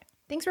 But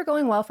things were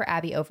going well for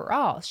Abby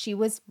overall. She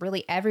was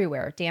really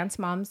everywhere. Dance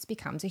Moms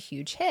becomes a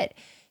huge hit.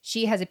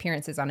 She has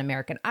appearances on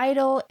American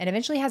Idol and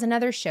eventually has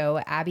another show,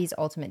 Abby's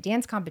Ultimate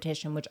Dance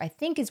Competition, which I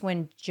think is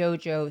when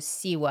JoJo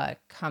Siwa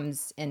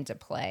comes into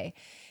play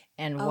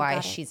and why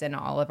she's in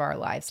all of our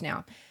lives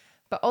now.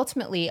 But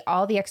ultimately,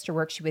 all the extra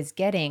work she was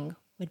getting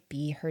would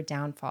be her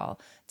downfall.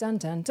 Dun,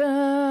 dun,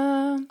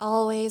 dun.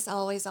 Always,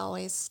 always,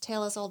 always.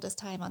 Tale as old as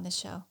time on this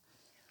show.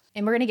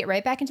 And we're going to get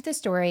right back into the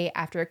story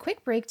after a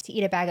quick break to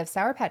eat a bag of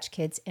Sour Patch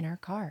Kids in our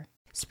car.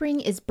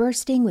 Spring is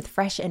bursting with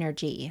fresh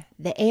energy.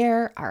 The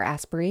air, our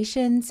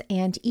aspirations,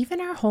 and even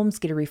our homes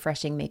get a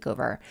refreshing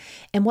makeover.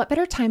 And what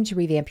better time to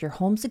revamp your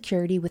home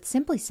security with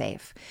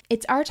SimpliSafe?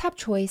 It's our top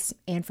choice,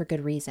 and for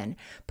good reason.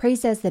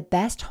 Praised as the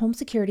best home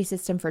security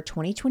system for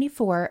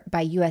 2024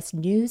 by U.S.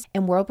 News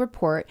and World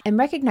Report, and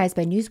recognized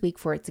by Newsweek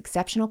for its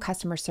exceptional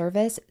customer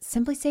service,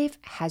 SimpliSafe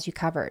has you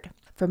covered.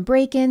 From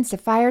break-ins to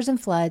fires and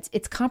floods,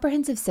 its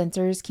comprehensive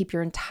sensors keep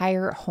your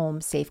entire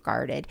home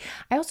safeguarded.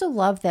 I also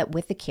love that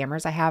with the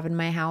cameras I have in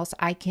my house,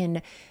 I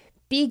can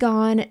be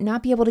gone,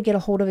 not be able to get a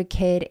hold of a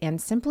kid,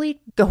 and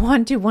simply go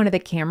onto one of the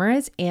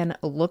cameras and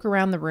look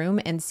around the room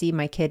and see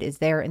my kid is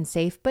there and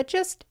safe, but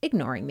just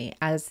ignoring me,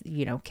 as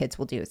you know, kids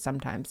will do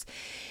sometimes.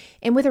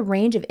 And with a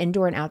range of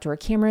indoor and outdoor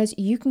cameras,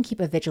 you can keep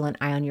a vigilant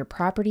eye on your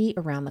property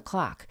around the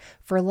clock.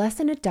 For less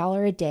than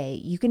 $1 a day,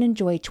 you can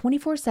enjoy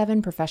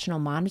 24/7 professional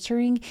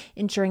monitoring,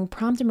 ensuring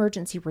prompt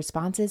emergency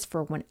responses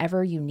for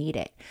whenever you need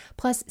it.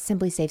 Plus,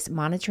 SimpliSafe's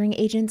monitoring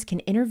agents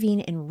can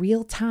intervene in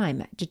real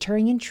time,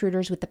 deterring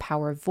intruders with the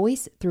power of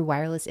voice through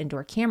wireless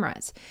indoor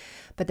cameras.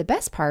 But the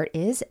best part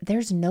is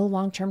there's no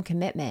long-term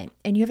commitment,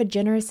 and you have a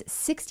generous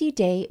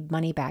 60-day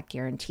money-back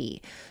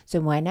guarantee.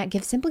 So why not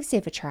give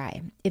SimpliSafe a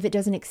try? If it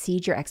doesn't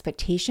exceed your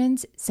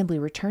expectations, simply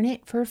return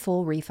it for a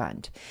full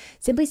refund.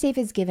 SimpliSafe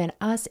has given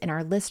us and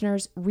our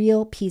listeners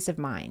real peace of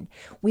mind.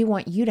 We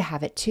want you to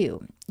have it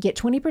too. Get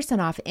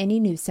 20% off any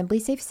new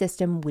SimpliSafe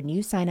system when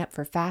you sign up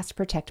for Fast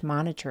Protect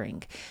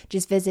monitoring.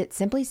 Just visit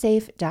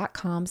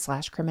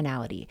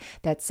simplysafe.com/criminality.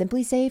 That's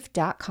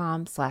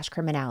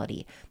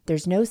simplysafe.com/criminality.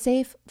 There's no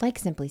safe like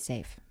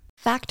SimpliSafe.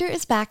 Factor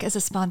is back as a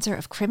sponsor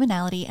of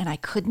Criminality, and I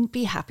couldn't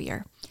be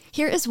happier.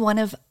 Here is one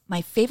of my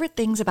favorite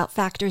things about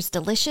Factor's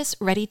delicious,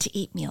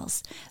 ready-to-eat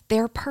meals.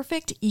 They're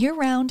perfect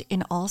year-round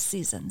in all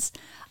seasons.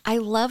 I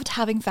loved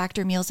having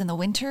Factor meals in the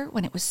winter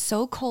when it was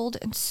so cold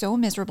and so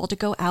miserable to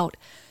go out,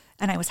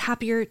 and I was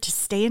happier to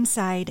stay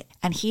inside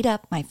and heat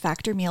up my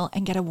Factor meal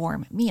and get a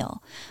warm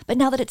meal. But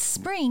now that it's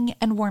spring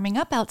and warming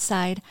up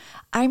outside,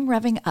 I'm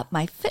revving up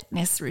my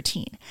fitness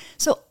routine.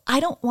 So I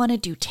don't want to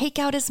do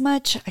takeout as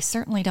much. I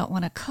certainly don't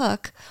want to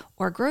cook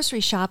or grocery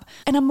shop,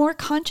 and I'm more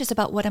conscious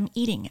about what I'm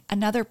eating.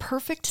 Another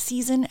perfect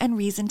season and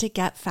reason to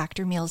get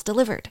Factor meals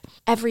delivered.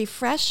 Every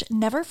fresh,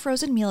 never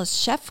frozen meal is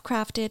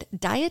chef-crafted,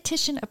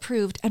 dietitian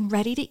approved, and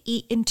ready to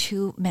eat in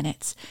 2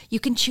 minutes. You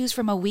can choose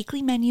from a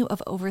weekly menu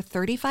of over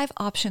 35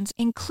 options,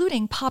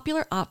 including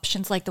popular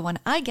options like the one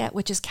I get,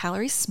 which is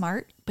Calorie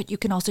Smart, but you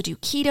can also do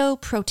keto,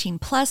 protein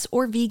plus,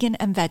 or vegan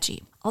and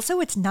veggie.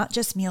 Also, it's not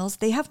just meals.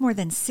 They have more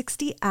than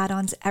 60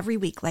 add-ons every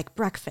week, like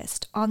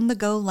breakfast,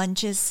 on-the-go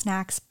lunches,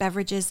 snacks,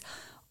 beverages,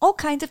 all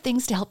kinds of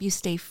things to help you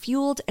stay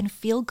fueled and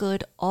feel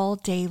good all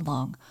day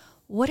long.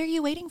 What are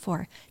you waiting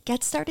for?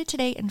 Get started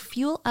today and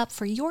fuel up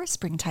for your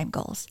springtime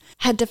goals.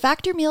 Head to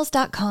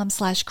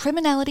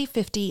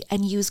factormeals.com/criminality50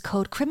 and use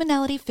code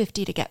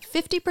criminality50 to get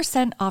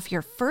 50% off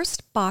your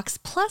first box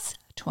plus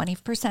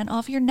 20%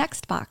 off your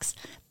next box.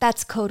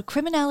 That's code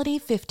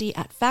criminality50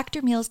 at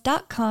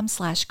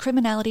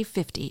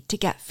factormeals.com/criminality50 to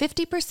get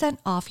 50%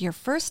 off your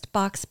first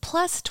box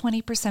plus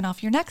 20%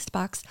 off your next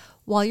box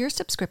while your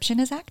subscription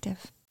is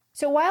active.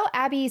 So while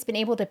Abby's been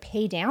able to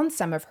pay down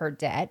some of her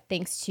debt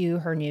thanks to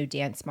her new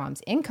Dance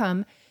Mom's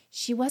income,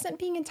 she wasn't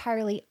being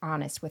entirely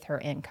honest with her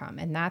income,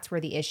 and that's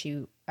where the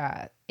issues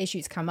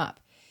come up.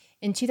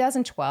 In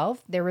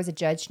 2012, there was a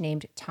judge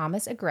named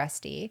Thomas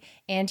Agresti,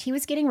 and he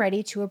was getting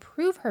ready to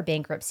approve her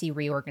bankruptcy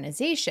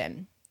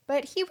reorganization.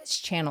 But he was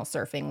channel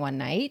surfing one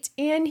night,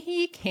 and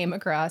he came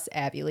across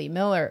Abby Lee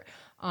Miller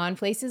on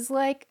places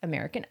like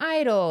American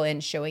Idol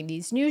and showing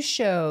these news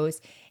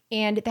shows.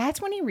 And that's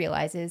when he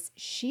realizes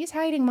she's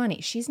hiding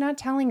money. She's not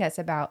telling us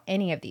about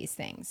any of these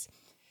things.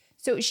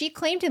 So she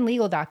claimed in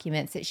legal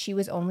documents that she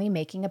was only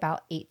making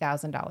about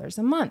 $8,000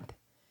 a month.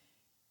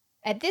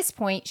 At this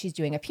point, she's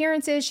doing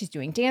appearances, she's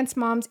doing Dance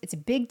Moms. It's a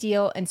big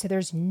deal. And so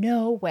there's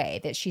no way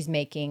that she's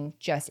making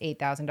just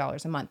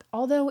 $8,000 a month.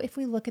 Although if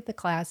we look at the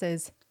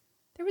classes,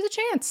 there was a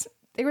chance.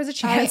 There was a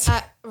chance.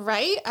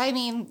 Right? I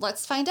mean,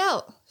 let's find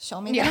out.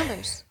 Show me the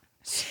numbers.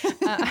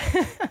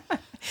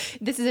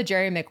 This is a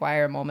Jerry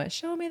Maguire moment.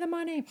 Show me the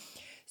money.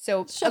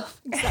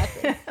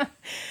 Exactly.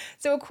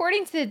 So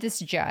according to this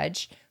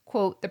judge,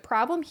 quote, the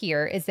problem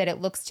here is that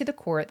it looks to the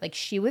court like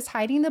she was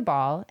hiding the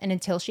ball, and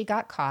until she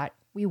got caught,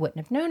 we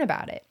wouldn't have known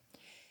about it.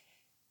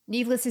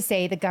 Needless to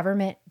say, the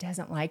government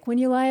doesn't like when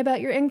you lie about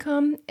your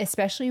income,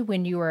 especially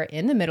when you are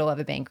in the middle of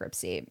a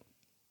bankruptcy.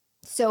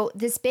 So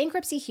this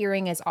bankruptcy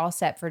hearing is all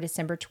set for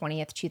December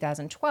 20th,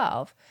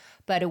 2012.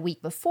 But a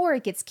week before,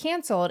 it gets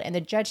canceled, and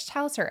the judge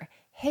tells her,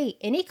 hey,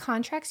 any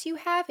contracts you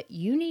have,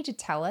 you need to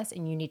tell us,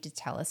 and you need to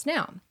tell us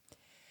now.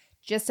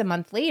 Just a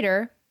month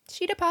later,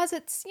 she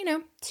deposits,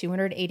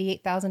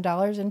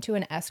 $288,000 into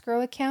an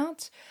escrow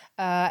account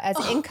as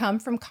income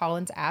from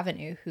Collins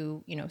Avenue,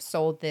 who,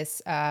 sold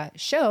this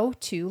show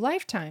to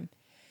Lifetime.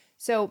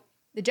 So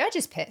the judge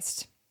is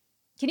pissed.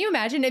 Can you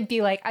imagine? It'd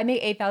be like, I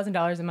make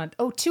 $8,000 a month.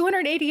 Oh,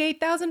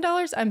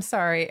 $288,000? I'm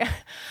sorry.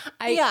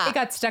 It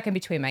got stuck in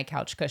between my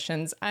couch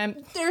cushions.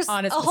 There's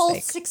a whole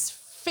 6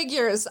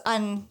 figures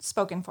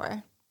unspoken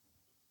for.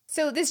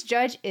 So this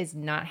judge is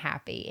not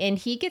happy, and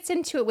he gets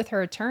into it with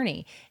her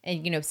attorney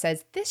and,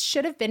 says this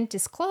should have been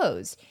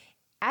disclosed.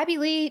 Abby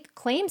Lee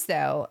claims,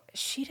 though,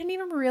 she didn't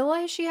even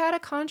realize she had a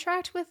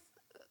contract with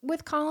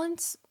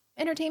Collins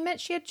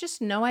Entertainment. She had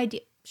just no idea.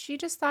 She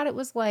just thought it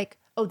was like,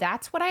 oh,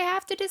 that's what I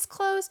have to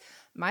disclose?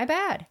 My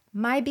bad.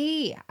 My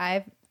B.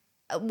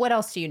 What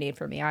else do you need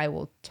from me? I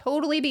will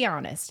totally be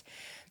honest.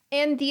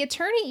 And the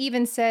attorney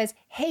even says,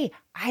 hey,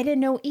 I didn't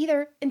know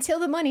either until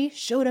the money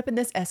showed up in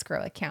this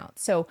escrow account.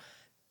 So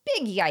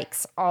big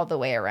yikes all the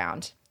way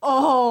around.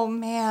 Oh,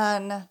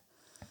 man.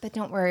 But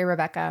don't worry,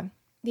 Rebecca.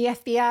 The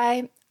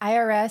FBI,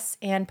 IRS,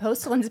 and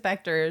postal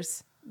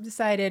inspectors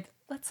decided,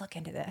 let's look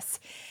into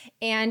this.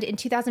 And in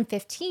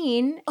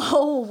 2015,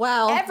 oh,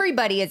 wow.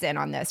 Everybody is in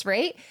on this,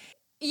 right?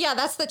 Yeah,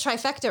 that's the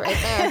trifecta right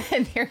there.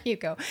 And there you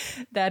go.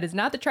 That is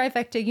not the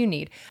trifecta you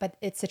need, but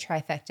it's the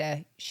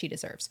trifecta she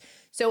deserves.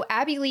 So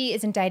Abby Lee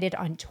is indicted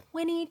on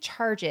 20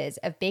 charges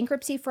of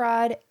bankruptcy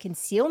fraud,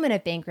 concealment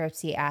of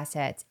bankruptcy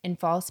assets, and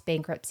false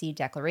bankruptcy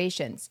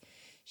declarations.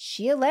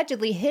 She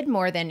allegedly hid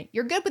more than,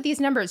 you're good with these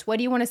numbers. What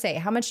do you want to say?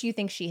 How much do you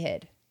think she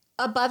hid?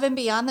 Above and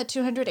beyond the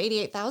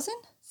 $288,000?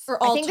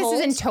 Or all I think told? This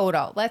is in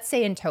total. Let's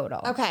say in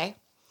total. Okay.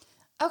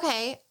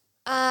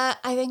 I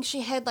think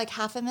she hid like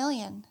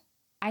 $500,000.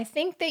 I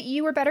think that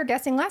you were better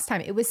guessing last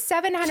time. It was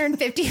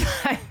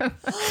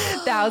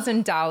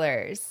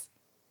 $755,000.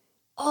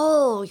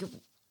 Oh,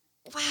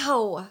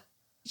 wow.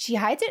 She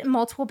hides it in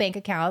multiple bank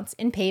accounts,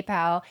 in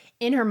PayPal,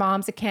 in her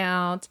mom's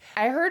account.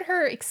 I heard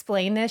her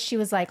explain this. She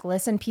was like,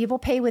 listen, people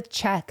pay with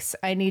checks.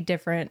 I need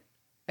different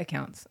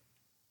accounts.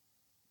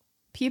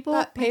 People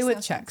That pay makes with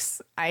no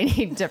checks. I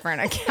need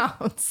different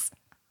accounts.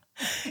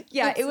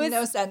 Yeah, Makes it was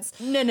no sense.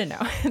 No.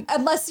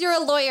 Unless you're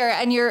a lawyer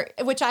and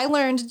which I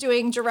learned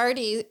doing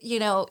Girardi,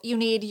 you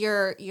need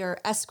your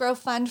escrow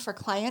fund for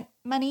client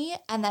money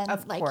and then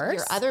Of like course.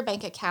 your other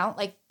bank account.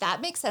 Like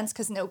that makes sense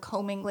because no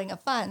commingling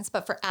of funds.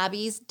 But for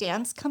Abby's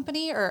dance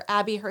company or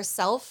Abby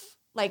herself,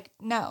 like,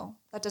 no,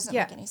 that doesn't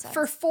make any sense.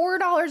 For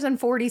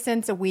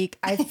 $4.40 a week,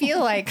 I feel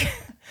like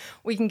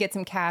we can get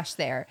some cash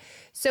there.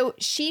 So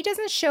she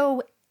doesn't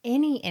show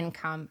any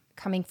income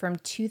coming from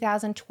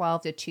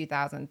 2012 to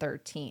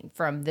 2013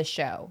 from the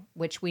show,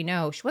 which we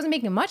know she wasn't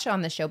making much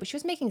on the show, but she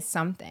was making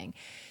something.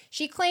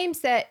 She claims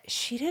that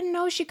she didn't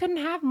know she couldn't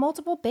have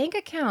multiple bank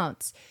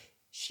accounts.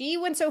 She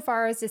went so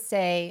far as to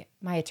say,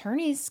 my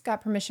attorneys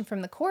got permission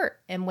from the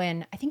court. And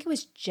when I think it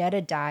was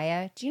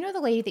Jedediah, do you know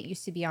the lady that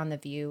used to be on The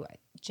View?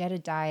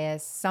 Jedediah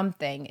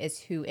something is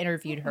who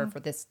interviewed her for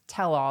this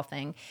tell-all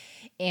thing.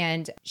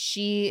 And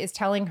she is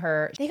telling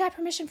her, they got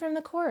permission from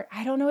the court.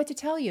 I don't know what to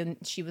tell you. And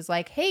she was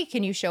like, hey,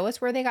 can you show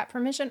us where they got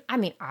permission? I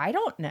mean, I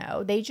don't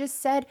know. They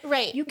just said,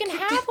 Right. you can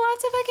have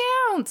lots of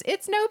accounts.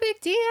 It's no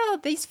big deal.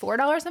 These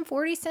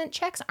 $4.40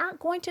 checks aren't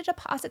going to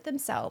deposit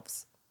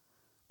themselves.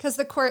 Because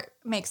the court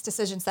makes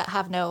decisions that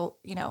have no,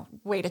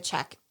 way to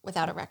check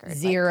without a record.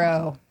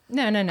 Zero.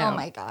 No. Oh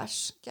my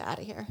gosh. Get out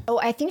of here. Oh,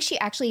 I think she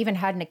actually even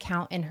had an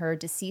account in her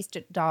deceased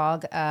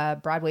dog,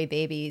 Broadway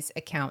Babies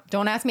account.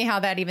 Don't ask me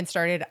how that even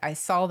started. I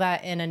saw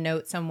that in a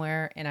note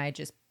somewhere and I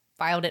just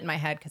filed it in my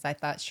head because I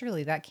thought,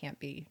 surely that can't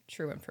be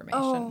true information.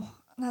 Oh,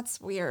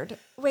 that's weird.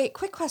 Wait,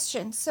 quick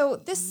question. So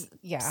this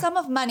sum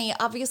of money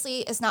obviously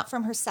is not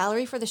from her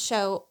salary for the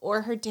show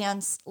or her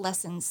dance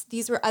lessons.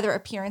 These were other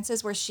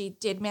appearances where she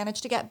did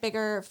manage to get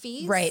bigger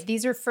fees? Right.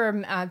 These are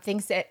from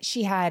things that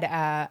she had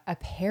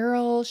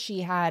apparel,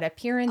 she had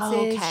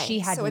appearances, she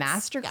had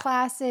master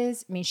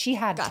classes. I mean, she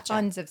had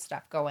tons of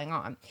stuff going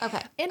on.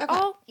 Okay. And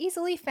all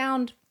easily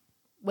found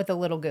with a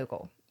little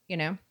Google,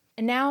 And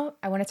now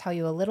I want to tell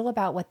you a little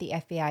about what the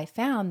FBI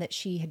found that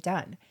she had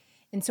done.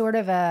 And sort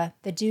of the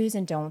do's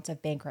and don'ts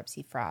of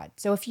bankruptcy fraud.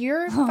 So if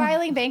you're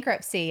filing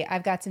bankruptcy,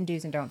 I've got some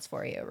do's and don'ts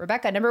for you.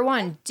 Rebecca, number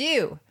 1,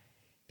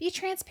 be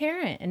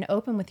transparent and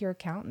open with your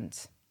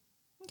accountant.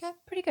 Okay.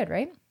 Pretty good,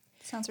 right?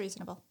 Sounds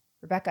reasonable.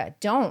 Rebecca,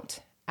 don't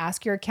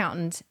ask your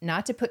accountant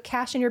not to put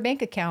cash in your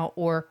bank account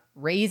or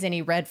raise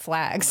any red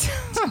flags.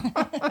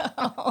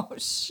 Oh,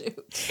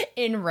 shoot.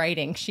 In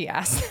writing, she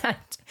asked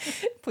that.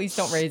 Please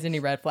don't raise any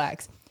red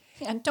flags.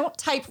 And don't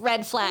type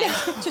red flag.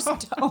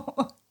 Just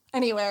don't.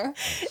 Anywhere.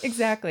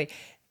 Exactly.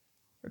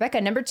 Rebecca,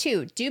 number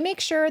 2, do make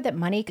sure that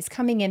money is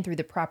coming in through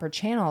the proper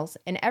channels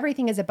and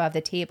everything is above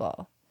the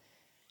table.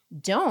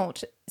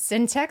 Don't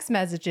send text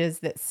messages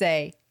that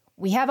say,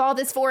 we have all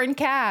this foreign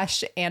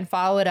cash and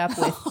follow it up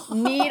with,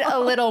 need a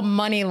little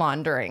money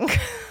laundering.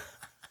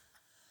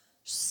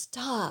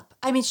 Stop.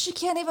 I mean, she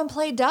can't even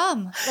play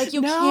dumb. Like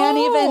you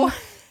can't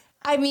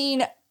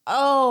even,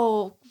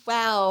 oh,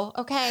 wow.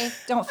 Okay.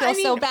 Don't feel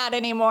so bad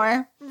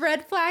anymore.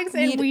 Red flags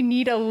and we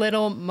need a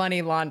little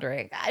money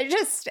laundering.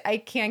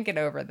 I can't get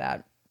over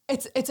that.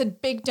 It's a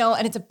big don't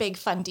and it's a big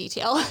fun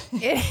detail.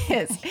 It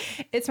is.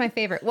 It's my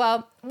favorite.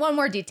 Well, one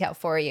more detail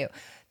for you.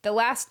 The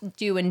last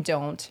do and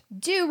don't.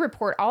 Do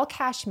report all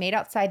cash made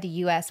outside the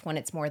U.S. when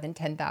it's more than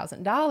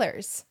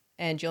 $10,000.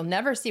 And you'll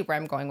never see where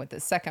I'm going with the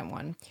second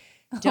one.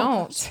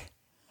 Don't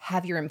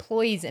have your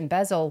employees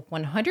embezzle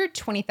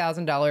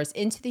 $120,000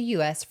 into the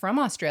U.S. from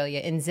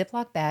Australia in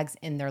Ziploc bags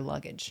in their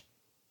luggage.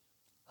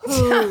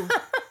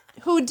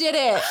 Who did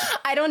it?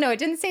 I don't know. It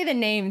didn't say the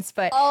names,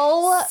 but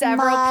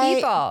several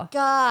people.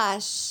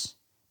 Gosh,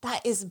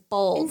 that is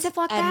bold in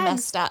Ziploc and bags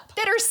messed up.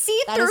 That are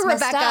see-through,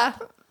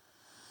 Rebecca.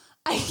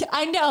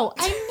 I know.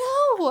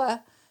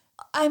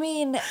 I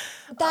mean,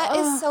 that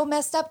is so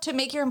messed up to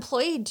make your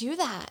employee do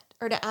that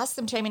or to ask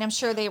them to. I mean, I'm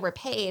sure they were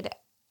paid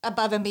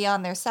above and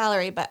beyond their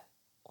salary, but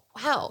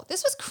wow,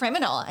 this was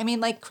criminal. I mean,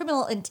 like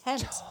criminal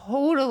intent.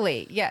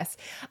 Totally. Yes.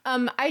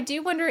 I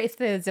do wonder if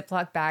the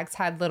Ziploc bags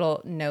had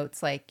little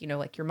notes like,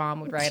 like your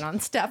mom would write on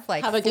stuff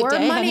like Have a good for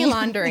day, money honey.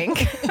 laundering.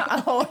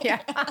 Oh,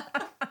 yeah.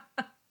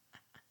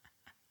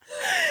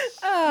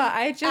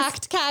 I just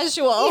act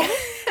casual.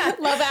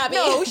 Love Abby.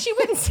 No, she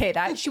wouldn't say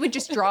that. She would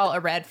just draw a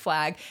red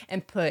flag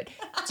and put,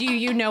 do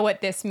you know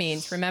what this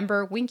means?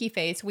 Remember, winky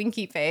face,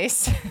 winky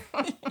face.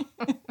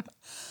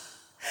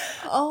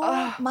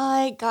 Oh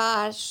my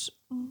gosh.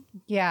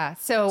 Yeah.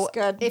 So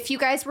good. if you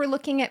guys were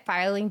looking at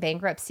filing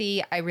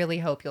bankruptcy, I really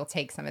hope you'll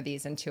take some of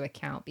these into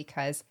account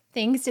because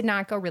things did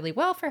not go really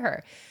well for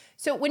her.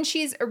 So when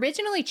she's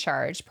originally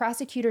charged,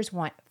 prosecutors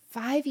want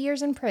 5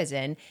 years in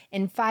prison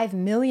and $5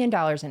 million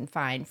in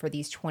fine for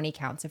these 20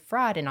 counts of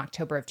fraud in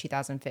October of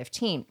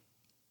 2015.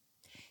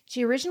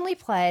 She originally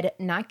pled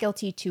not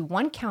guilty to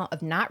 1 count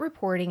of not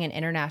reporting an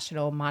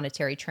international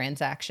monetary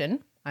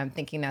transaction. I'm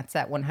thinking that's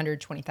that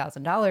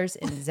 $120,000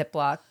 in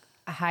Ziploc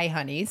Hi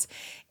Honeys,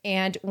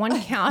 and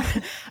 1 count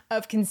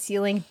of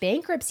concealing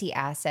bankruptcy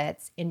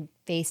assets and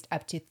faced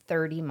up to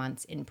 30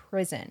 months in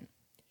prison.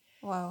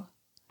 Wow.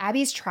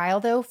 Abby's trial,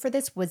 though, for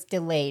this was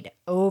delayed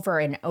over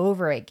and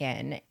over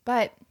again.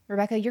 But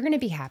Rebecca, you're going to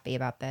be happy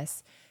about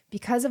this.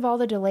 Because of all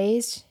the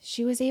delays,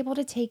 she was able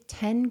to take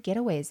 10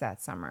 getaways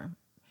that summer.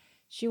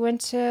 She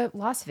went to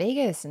Las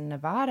Vegas and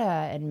Nevada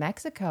and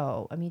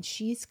Mexico. I mean,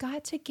 she's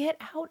got to get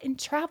out and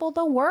travel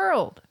the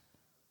world.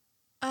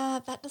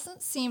 That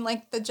doesn't seem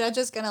like the judge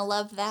is going to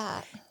love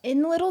that.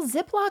 In little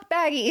Ziploc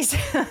baggies.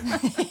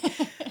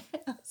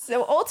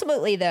 So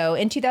ultimately, though,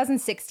 in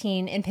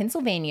 2016 in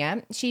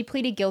Pennsylvania, she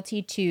pleaded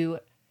guilty to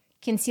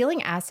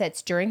concealing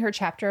assets during her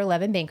Chapter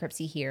 11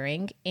 bankruptcy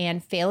hearing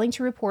and failing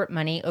to report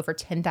money over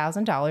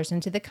 $10,000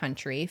 into the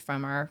country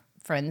from our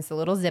friends, the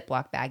little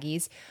Ziploc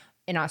baggies,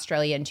 in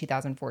Australia in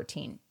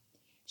 2014.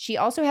 She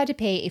also had to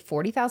pay a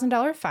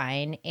 $40,000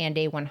 fine and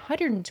a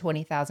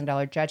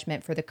 $120,000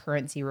 judgment for the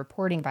currency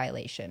reporting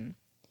violation.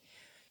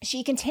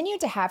 She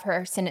continued to have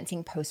her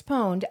sentencing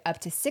postponed up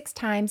to 6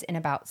 times in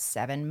about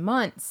 7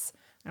 months.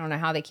 I don't know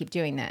how they keep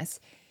doing this.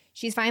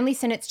 She's finally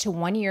sentenced to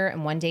 1 year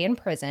and 1 day in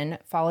prison,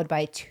 followed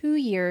by 2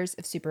 years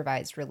of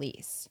supervised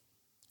release.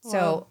 Whoa.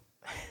 So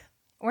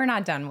we're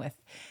not done with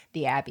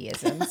the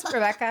Abbyisms,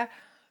 Rebecca.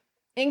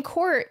 In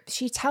court,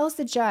 she tells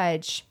the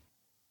judge,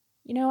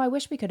 I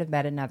wish we could have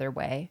met another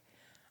way.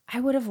 I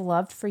would have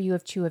loved for you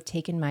to have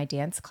taken my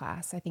dance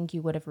class. I think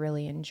you would have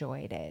really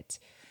enjoyed it.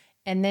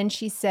 And then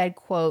she said,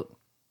 quote,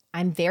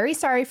 I'm very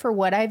sorry for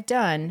what I've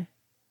done.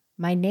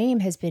 My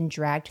name has been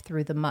dragged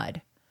through the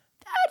mud.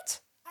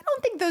 I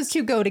don't think those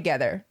two go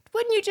together.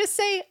 Wouldn't you just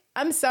say,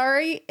 I'm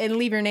sorry, and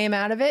leave your name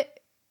out of it?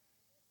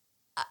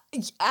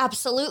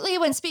 Absolutely.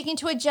 When speaking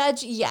to a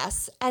judge,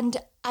 yes. And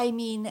I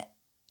mean,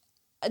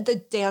 the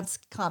dance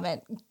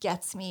comment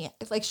gets me.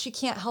 Like, she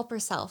can't help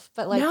herself,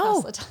 but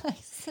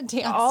proselytize and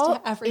dance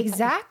to everybody.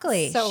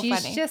 Exactly. So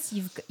She's funny. just,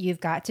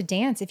 you've got to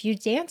dance. If you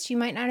dance, you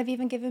might not have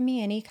even given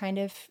me any kind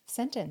of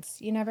sentence.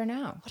 You never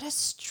know. What a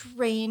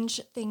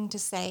strange thing to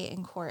say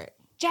in court.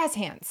 Jazz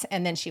hands.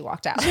 And then she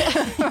walked out.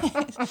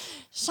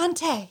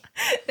 Shantae.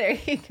 There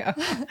you go.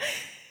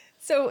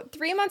 So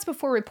 3 months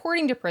before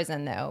reporting to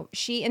prison, though,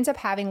 she ends up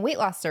having weight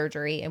loss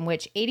surgery in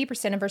which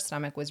 80% of her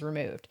stomach was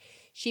removed.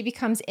 She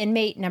becomes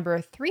inmate number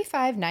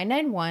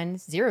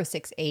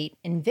 35991-068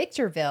 in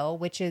Victorville,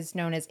 which is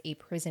known as a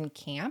prison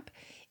camp.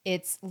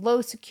 It's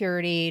low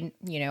security,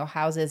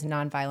 houses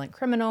nonviolent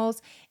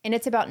criminals, and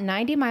it's about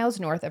 90 miles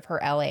north of her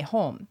LA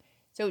home.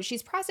 So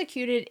she's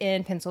prosecuted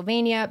in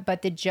Pennsylvania,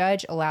 but the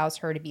judge allows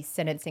her to be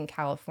sentenced in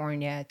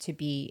California to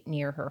be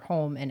near her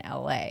home in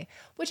LA,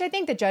 which I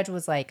think the judge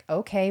was like,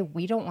 okay,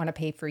 we don't want to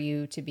pay for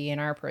you to be in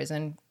our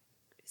prison.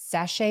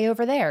 Sashay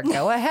over there.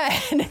 Go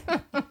ahead.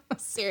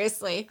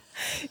 Seriously.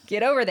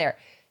 Get over there.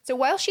 So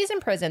while she's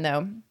in prison,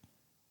 though,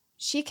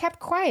 she kept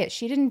quiet.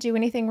 She didn't do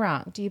anything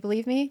wrong. Do you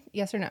believe me?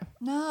 Yes or no?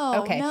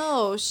 No. Okay.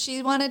 No.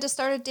 She wanted to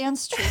start a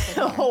dance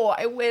troupe. Oh,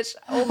 I wish.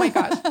 Oh my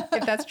gosh.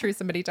 If that's true,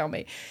 somebody tell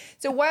me.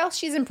 So while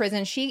she's in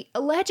prison, she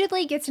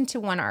allegedly gets into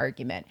one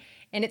argument,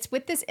 and it's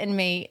with this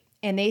inmate.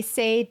 And they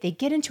say they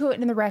get into it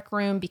in the rec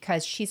room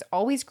because she's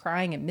always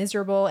crying and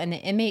miserable. And the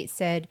inmate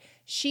said,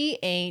 she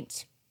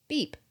ain't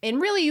beep. And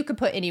really, you could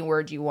put any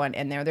word you want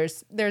in there.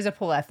 There's a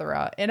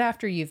plethora. And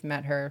after you've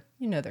met her,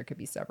 there could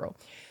be several.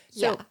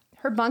 So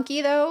her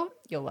bunkie, though,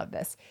 you'll love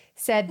this,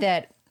 said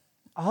that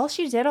all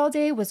she did all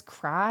day was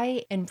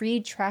cry and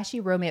read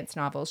trashy romance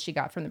novels she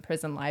got from the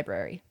prison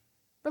library.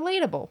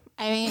 Relatable.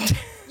 I mean,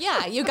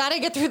 yeah, you got to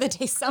get through the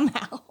day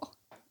somehow.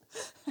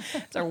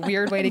 It's a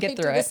weird way to get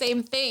through it. The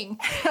same thing.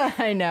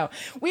 I know.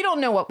 We don't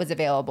know what was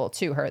available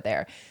to her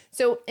there.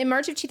 So in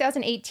March of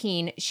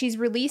 2018, she's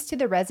released to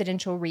the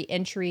Residential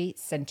Reentry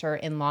Center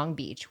in Long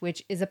Beach,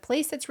 which is a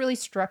place that's really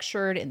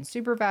structured and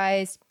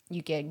supervised.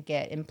 You can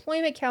get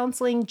employment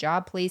counseling,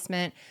 job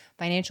placement,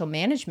 financial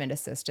management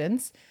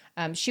assistance.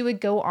 She would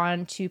go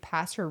on to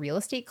pass her real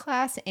estate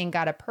class and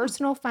got a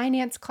personal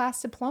finance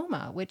class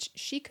diploma, which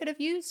she could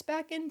have used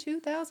back in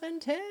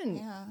 2010.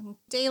 Yeah,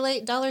 day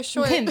late, dollar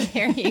short.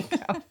 There you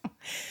go.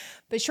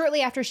 But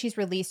shortly after she's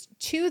released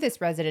to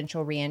this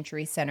residential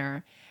reentry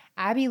center,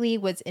 Abby Lee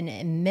was in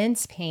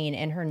immense pain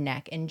in her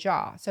neck and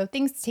jaw. So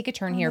things take a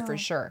turn here for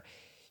sure.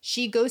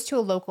 She goes to a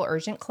local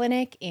urgent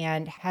clinic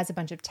and has a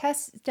bunch of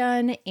tests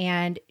done,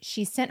 and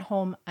she's sent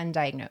home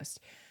undiagnosed.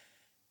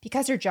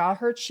 Because her jaw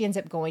hurts, she ends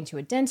up going to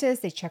a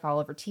dentist. They check all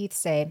of her teeth,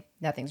 say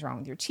nothing's wrong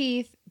with your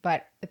teeth,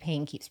 but the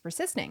pain keeps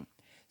persisting.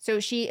 So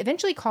she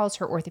eventually calls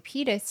her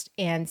orthopedist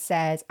and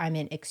says, I'm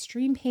in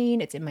extreme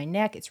pain. It's in my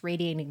neck. It's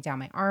radiating down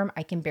my arm.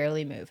 I can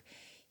barely move.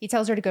 He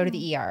tells her to go to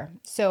the ER.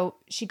 So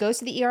she goes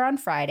to the ER on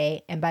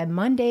Friday, and by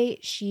Monday,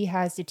 she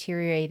has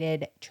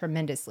deteriorated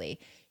tremendously.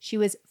 She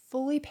was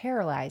fully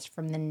paralyzed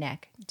from the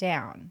neck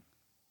down.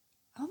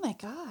 Oh my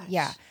gosh.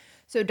 Yeah.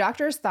 So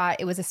doctors thought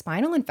it was a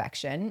spinal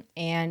infection,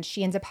 and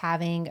she ends up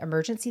having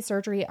emergency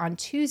surgery on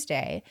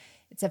Tuesday.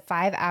 It's a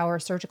 5-hour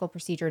surgical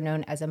procedure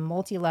known as a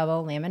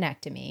multi-level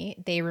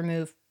laminectomy. They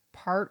remove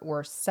part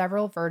or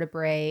several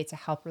vertebrae to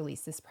help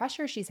release this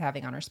pressure she's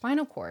having on her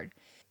spinal cord.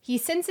 He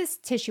sends this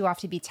tissue off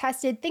to be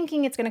tested,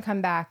 thinking it's going to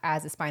come back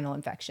as a spinal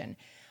infection,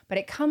 but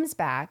it comes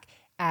back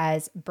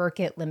as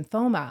Burkitt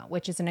lymphoma,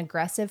 which is an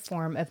aggressive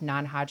form of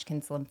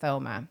non-Hodgkin's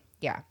lymphoma.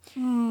 Yeah.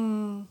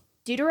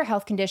 Due to her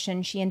health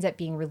condition, she ends up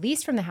being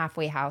released from the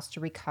halfway house to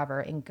recover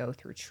and go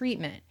through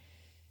treatment.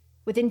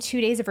 Within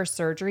 2 days of her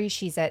surgery,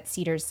 she's at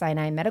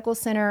Cedars-Sinai Medical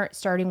Center,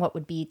 starting what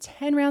would be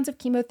 10 rounds of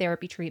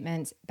chemotherapy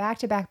treatments,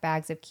 back-to-back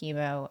bags of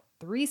chemo,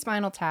 3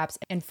 spinal taps,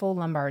 and full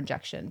lumbar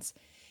injections.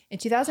 In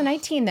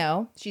 2019,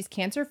 though, she's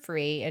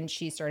cancer-free, and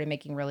she started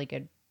making really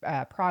good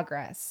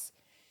progress.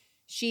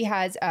 She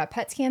has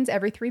PET scans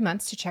every 3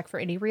 months to check for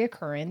any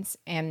reoccurrence,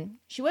 and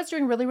she was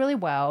doing really, really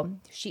well.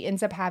 She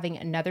ends up having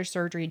another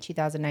surgery in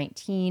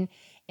 2019,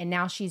 and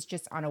now she's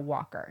just on a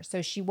walker.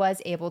 So she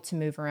was able to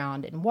move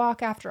around and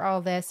walk after all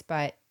this,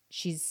 but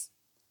she's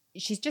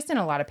just in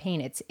a lot of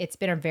pain. It's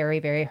been a very,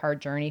 very hard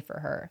journey for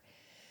her.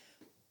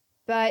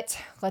 But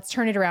let's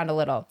turn it around a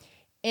little.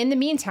 In the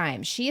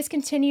meantime, she has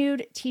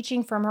continued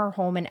teaching from her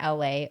home in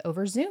LA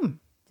over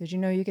Zoom. Did you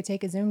know you could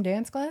take a Zoom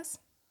dance class?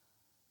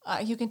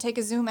 You can take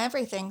a Zoom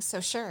everything, so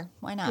sure,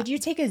 why not? Could you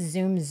take a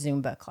Zoom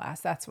Zumba class?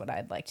 That's what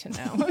I'd like to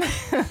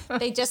know.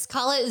 They just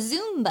call it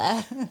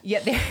Zumba.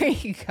 Yeah, there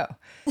you go.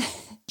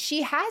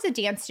 She has a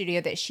dance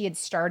studio that she had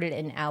started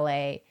in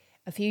LA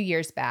a few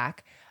years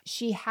back.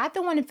 She had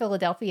the one in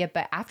Philadelphia,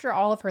 but after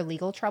all of her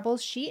legal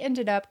troubles, she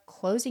ended up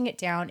closing it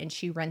down and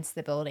she rents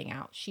the building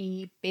out.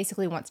 She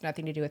basically wants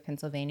nothing to do with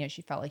Pennsylvania.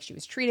 She felt like she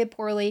was treated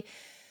poorly.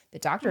 The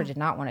doctor did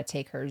not want to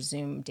take her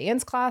Zoom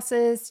dance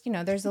classes. You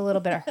know, there's a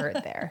little bit of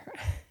hurt there.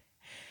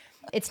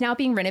 It's now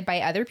being rented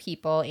by other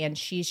people, and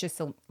she's just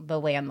the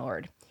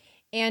landlord.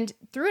 And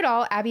through it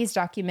all, Abby's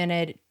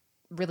documented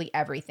really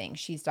everything.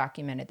 She's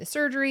documented the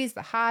surgeries,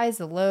 the highs,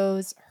 the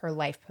lows, her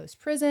life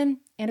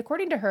post-prison. And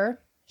according to her,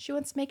 she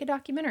wants to make a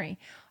documentary,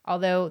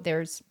 although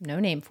there's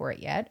no name for it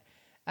yet.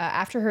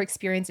 After her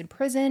experience in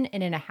prison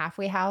and in a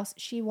halfway house,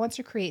 she wants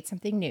to create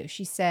something new.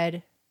 She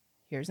said,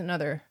 here's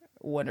another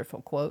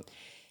wonderful quote.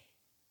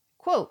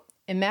 Quote,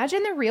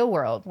 imagine the real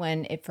world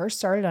when it first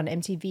started on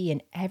MTV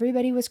and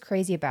everybody was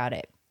crazy about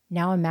it.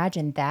 Now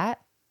imagine that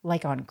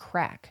like on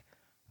crack.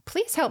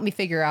 Please help me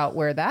figure out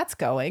where that's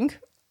going.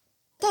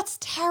 That's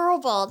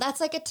terrible. That's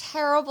like a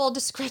terrible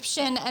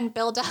description and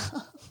build up.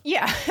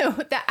 Yeah,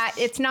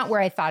 it's not where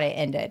I thought it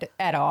ended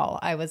at all.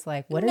 I was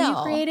like, what are you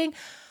creating?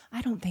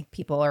 I don't think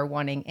people are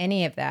wanting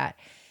any of that.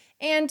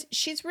 And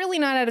she's really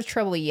not out of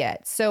trouble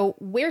yet. So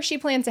where she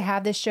plans to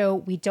have this show,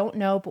 we don't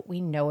know, but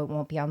we know it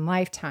won't be on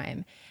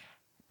Lifetime.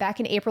 Back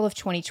in April of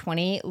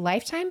 2020,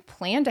 Lifetime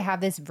planned to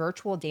have this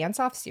virtual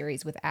dance-off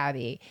series with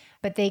Abby,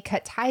 but they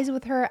cut ties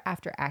with her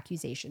after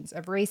accusations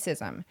of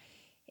racism.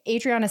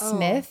 Adriana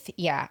Smith,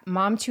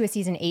 mom to a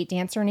season 8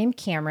 dancer named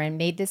Cameron,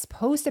 made this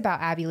post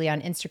about Abby Lee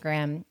on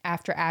Instagram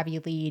after Abby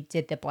Lee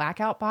did the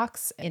blackout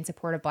box in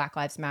support of Black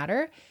Lives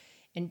Matter.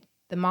 And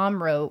the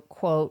mom wrote,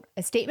 quote,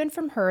 a statement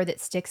from her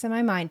that sticks in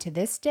my mind to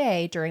this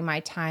day during my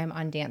time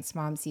on Dance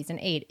Mom season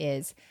 8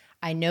 is,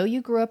 I know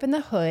you grew up in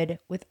the hood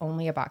with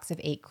only a box of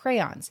 8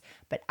 crayons,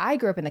 but I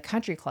grew up in the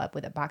country club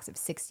with a box of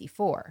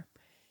 64.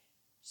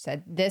 She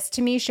said, this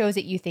to me shows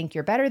that you think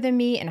you're better than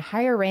me and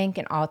higher rank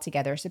and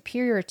altogether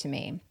superior to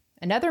me.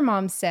 Another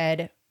mom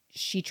said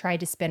she tried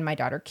to spin my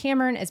daughter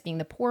Cameron as being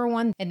the poor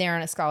one and they're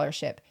on a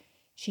scholarship.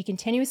 She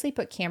continuously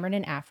put Cameron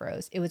in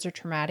afros. It was a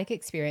traumatic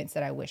experience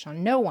that I wish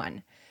on no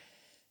one.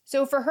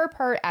 So for her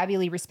part, Abby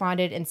Lee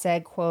responded and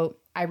said, quote,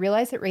 I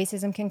realize that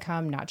racism can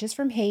come not just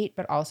from hate,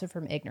 but also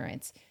from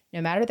ignorance.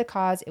 No matter the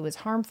cause, it was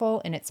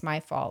harmful and it's my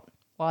fault.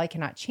 While I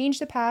cannot change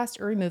the past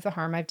or remove the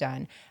harm I've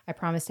done, I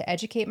promise to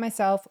educate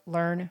myself,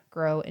 learn,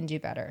 grow, and do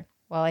better.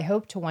 While I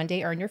hope to one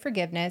day earn your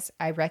forgiveness,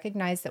 I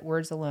recognize that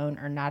words alone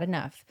are not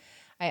enough.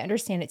 I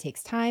understand it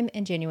takes time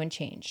and genuine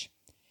change.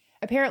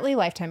 Apparently,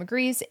 Lifetime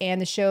agrees,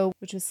 and the show,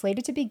 which was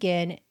slated to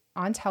begin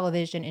on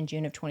television in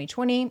June of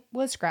 2020,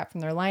 was scrapped from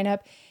their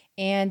lineup,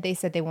 and they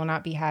said they will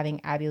not be having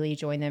Abby Lee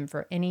join them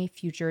for any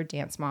future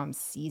Dance Moms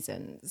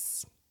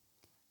seasons.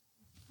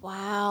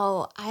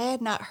 Wow, I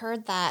had not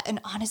heard that. And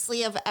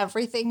honestly, of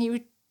everything you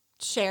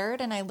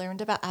shared and I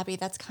learned about Abby,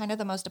 that's kind of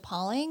the most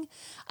appalling.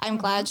 I'm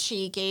glad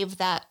she gave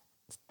that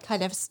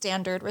kind of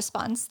standard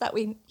response that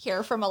we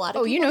hear from a lot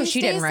of people. Oh, you know,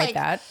 she didn't days. write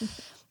that.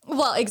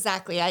 Well,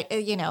 exactly.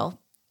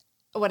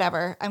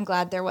 Whatever. I'm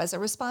glad there was a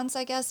response,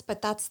 I guess,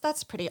 but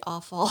that's pretty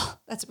awful.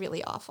 That's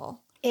really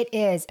awful. It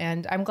is.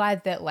 And I'm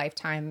glad that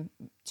Lifetime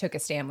took a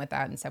stand with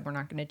that and said, we're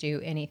not going to do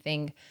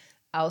anything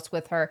else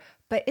with her.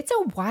 But it's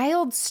a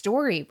wild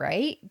story,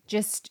 right?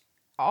 Just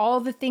all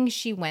the things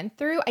she went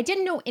through. I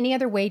didn't know any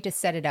other way to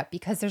set it up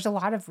because there's a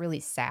lot of really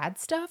sad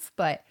stuff,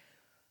 but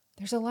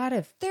there's a lot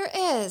of There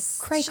is.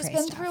 cray She's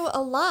been stuff. through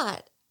a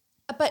lot.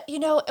 But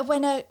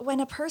when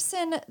a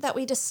person that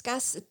we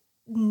discuss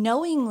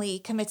knowingly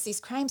commits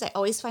these crimes, I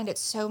always find it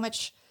so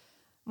much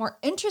more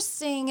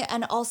interesting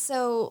and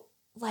also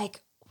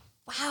like,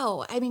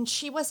 wow. I mean,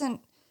 she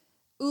wasn't,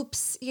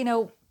 oops,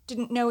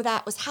 didn't know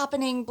that was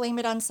happening, blame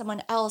it on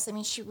someone else. I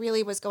mean, she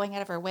really was going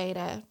out of her way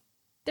to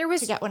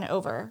get one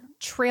over.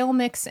 Trail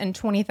mix and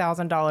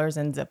 $20,000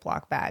 in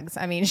Ziploc bags.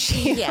 I mean, it's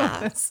she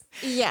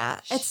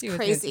was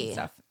crazy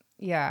stuff.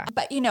 Yeah.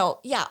 But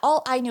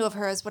all I knew of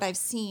her is what I've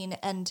seen,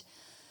 and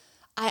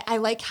I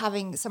like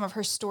having some of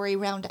her story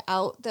round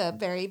out the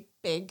very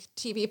big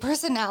TV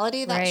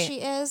personality that Right.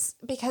 she is,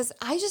 because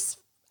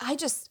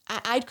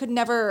I could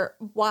never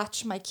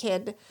watch my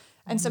kid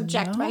and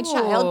subject my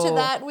child to No.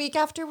 that week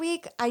after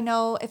week. I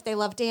know if they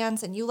love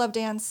dance and you love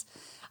dance,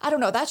 I don't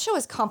know. That show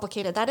is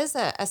complicated. That is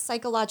a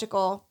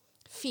psychological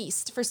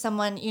feast for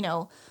someone,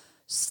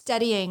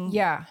 studying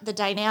Yeah. the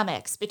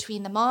dynamics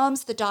between the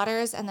moms, the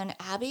daughters, and then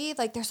Abby.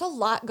 Like, there's a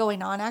lot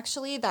going on,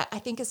 actually, that I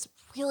think is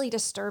really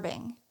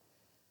disturbing.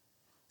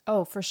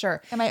 Oh, for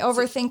sure. Am I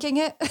overthinking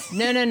it?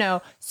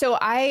 No. So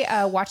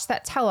I watched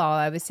that tell-all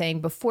I was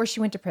saying before she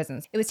went to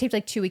prison. It was taped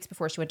like 2 weeks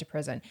before she went to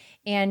prison.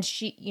 And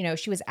she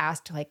was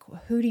asked like,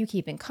 who do you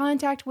keep in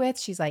contact with?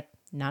 She's like,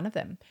 none of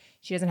them.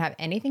 She doesn't have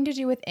anything to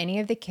do with any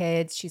of the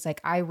kids. She's like,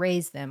 I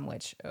raised them,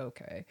 which,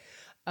 okay.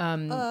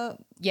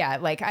 Yeah,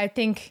 like I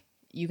think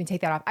you can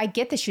take that off. I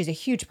get that she's a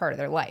huge part of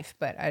their life,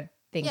 but I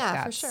think Yeah,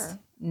 for that's sure.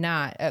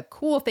 not a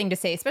cool thing to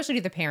say, especially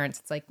to the parents.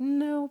 It's like,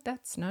 no,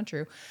 that's not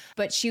true.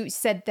 But she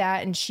said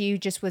that, and she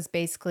just was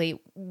basically,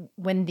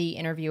 when the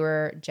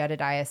interviewer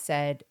Jedediah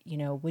said,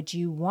 would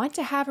you want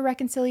to have a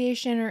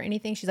reconciliation or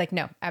anything? She's like,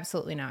 no,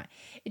 absolutely not.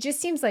 It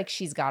just seems like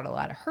she's got a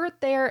lot of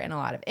hurt there and a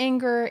lot of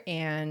anger,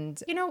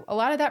 and a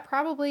lot of that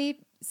probably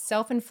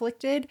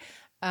self-inflicted.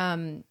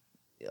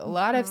 A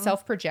lot of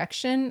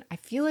self-projection. I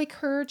feel like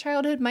her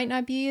childhood might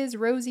not be as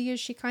rosy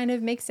as she kind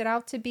of makes it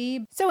out to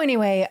be. So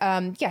anyway,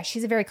 yeah,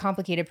 she's a very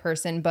complicated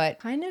person, but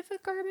kind of a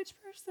garbage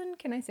person.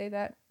 Can I say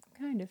that?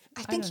 Kind of.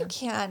 I think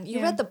don't you know. can. You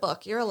Yeah. read the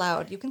book. You're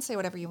allowed. You can say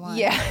whatever you want.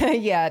 Yeah,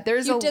 yeah.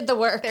 You did the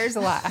work. There's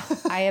a lot.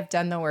 I have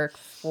done the work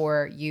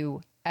for you,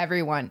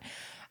 everyone.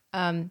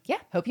 Yeah,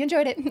 hope you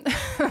enjoyed it.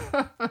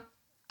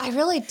 I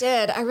really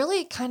did. I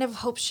really kind of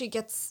hope she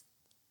gets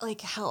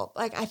help.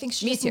 Like, I think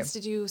she Me just too. needs to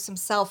do some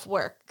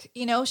self-work.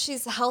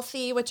 She's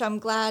healthy, which I'm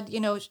glad,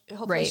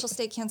 hopefully Right. she'll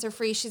stay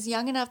cancer-free. She's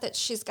young enough that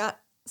she's got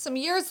some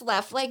years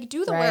left. Like,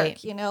 do the Right.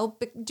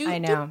 work, do I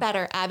know.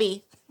 better,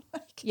 Abby.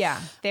 Yeah,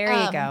 there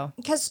you go.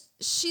 Because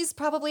she's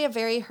probably a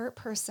very hurt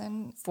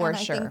person. For and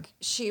I sure. think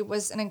she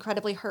was an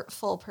incredibly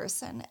hurtful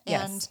person.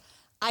 Yes. And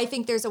I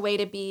think there's a way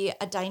to be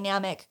a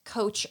dynamic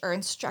coach or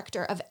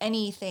instructor of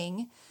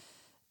anything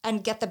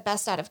and get the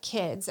best out of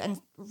kids and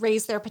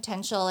raise their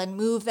potential and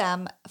move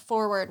them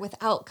forward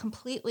without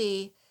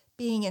completely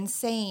being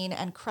insane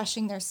and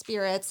crushing their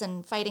spirits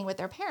and fighting with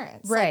their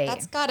parents. Right.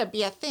 That's got to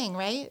be a thing,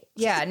 right?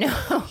 Yeah,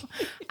 no,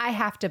 I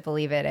have to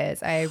believe it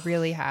is. I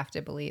really have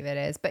to believe it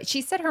is. But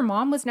she said her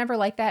mom was never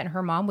like that. And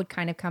her mom would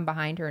kind of come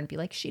behind her and be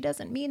like, she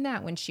doesn't mean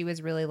that, when she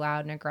was really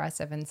loud and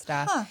aggressive and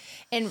stuff. Huh.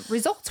 And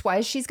results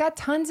wise, she's got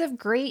tons of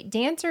great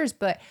dancers.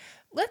 But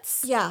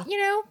let's, Yeah.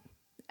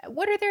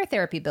 what are their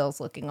therapy bills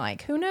looking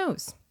like? Who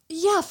knows?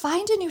 Yeah,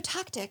 find a new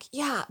tactic.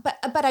 Yeah,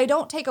 but I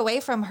don't take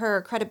away from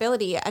her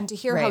credibility, and to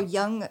hear how Right.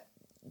 young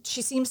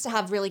she seems to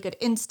have really good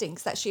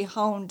instincts that she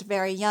honed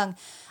very young.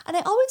 And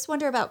I always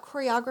wonder about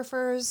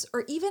choreographers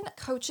or even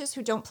coaches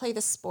who don't play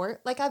the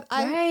sport. Like, I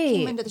came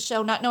Right. into the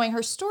show not knowing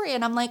her story,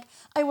 and I'm like,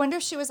 I wonder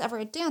if she was ever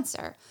a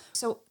dancer.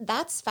 So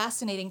that's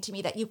fascinating to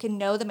me, that you can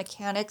know the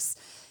mechanics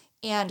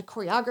and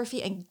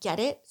choreography and get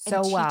it and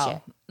So teach well.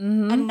 it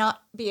and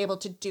not be able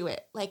to do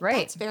it. Like, Right.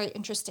 that's very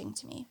interesting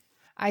to me.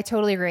 I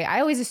totally agree. I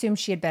always assumed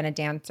she had been a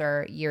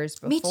dancer years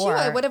before. Me too.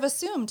 I would have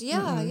assumed.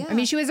 Yeah, yeah. I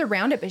mean, she was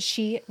around it, but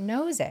she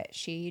knows it.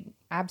 She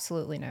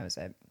absolutely knows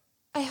it.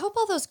 I hope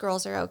all those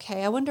girls are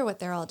okay. I wonder what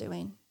they're all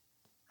doing.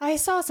 I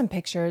saw some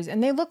pictures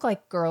and they look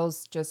like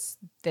girls just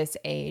this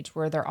age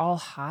where they're all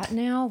hot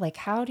now. Like,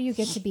 how do you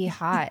get to be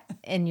hot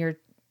and you're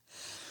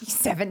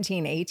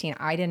 17, 18?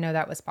 I didn't know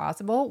that was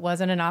possible.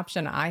 Wasn't an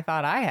option I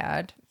thought I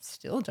had.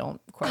 Still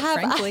don't, quite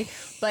frankly.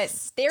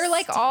 But they're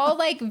like all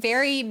like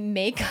very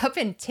makeup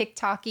and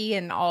TikTok-y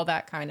and all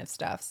that kind of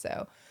stuff.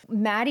 So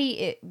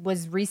Maddie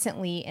was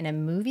recently in a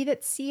movie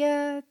that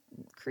Sia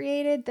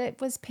created that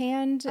was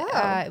panned.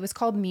 Oh. It was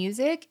called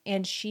Music,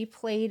 and she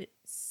played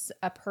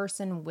a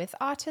person with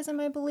autism,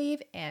 I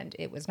believe, and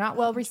it was not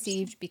well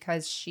received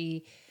because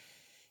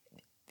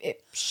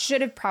it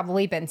should have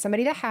probably been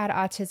somebody that had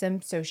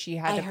autism, so she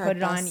had to I put heard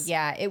it on. this.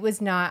 Yeah, it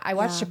was not. I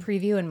watched a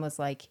preview and was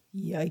like,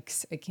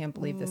 yikes, I can't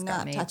believe this got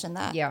Not made. touching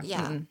that. Yeah.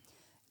 Yeah. Mm-mm.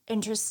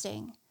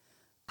 Interesting.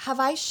 Have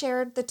I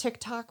shared the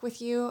TikTok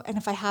with you? And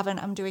if I haven't,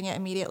 I'm doing it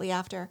immediately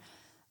after.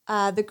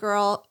 The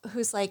girl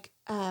who's like,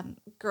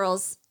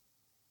 girls,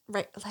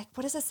 right? Like,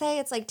 what does it say?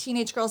 It's like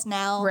teenage girls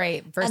now.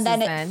 Right, versus and then.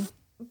 then.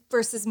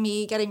 Versus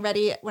me getting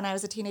ready when I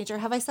was a teenager.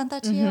 Have I sent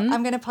that to you?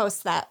 I'm going to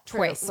post that for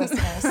Twice.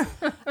 listeners.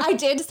 I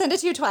did send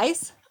it to you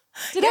twice.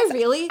 Did I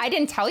really? I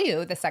didn't tell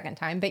you the second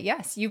time, but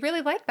yes, you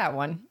really liked that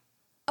one.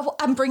 Oh,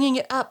 I'm bringing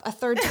it up a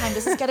third time.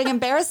 This is getting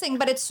embarrassing,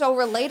 but it's so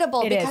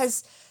relatable It is.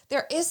 because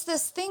there is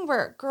this thing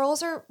where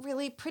girls are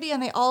really pretty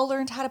and they all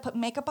learned how to put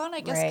makeup on,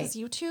 I guess, Right. because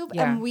YouTube.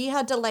 Yeah. And we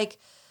had to like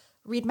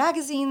read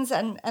magazines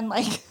and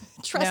like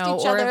trust No,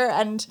 each or other,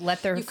 and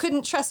let their you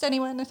couldn't trust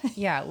anyone.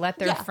 Yeah, let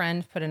their Yeah.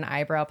 friend put an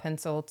eyebrow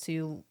pencil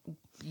to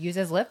use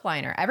as lip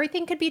liner.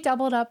 Everything could be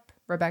doubled up,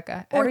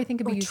 Rebecca. Everything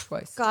could be used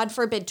twice. God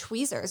forbid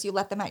tweezers. You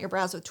let them at your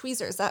brows with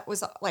tweezers. That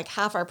was like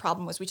half our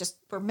problem, was we just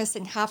were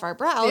missing half our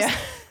brows. Yeah.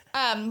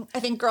 I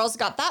think girls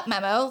got that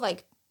memo.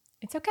 Like,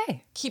 It's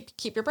okay. keep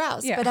your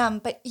brows. Yeah.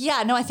 But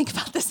yeah, no, I think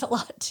about this a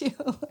lot too.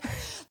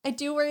 I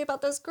do worry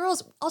about those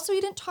girls. Also, you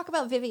didn't talk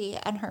about Vivi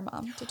and her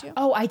mom, did you?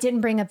 Oh, I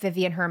didn't bring up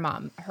Vivi and her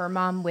mom. Her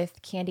mom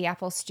with Candy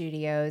Apple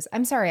Studios.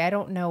 I'm sorry, I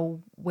don't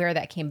know where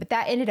that came, but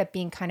that ended up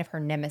being kind of her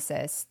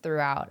nemesis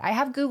throughout. I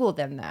have Googled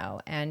them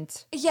though, and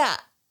Yeah,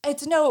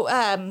 it's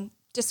no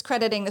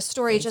discrediting the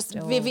story. Just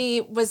still Vivi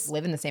was.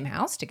 live in the same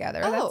house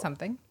together. Oh. That's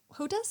something.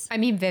 Who does? I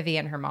mean, Vivi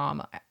and her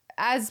mom,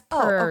 as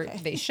per okay.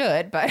 they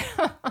should, but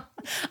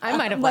I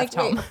might have I'm left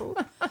like, home.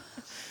 wait,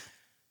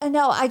 who?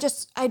 No,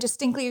 I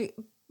distinctly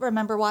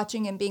remember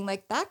watching and being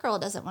like, that girl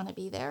doesn't want to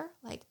be there.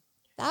 Like,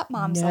 that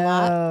mom's a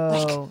lot.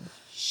 Like, No,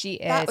 she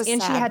that is. was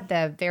And she sad. had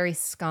the very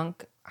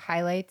skunk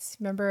highlights,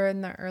 remember,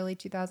 in the early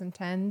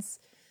 2010s?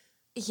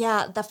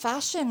 yeah, the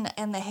fashion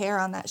and the hair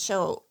on that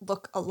show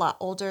look a lot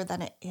older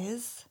than it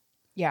is.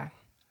 Yeah,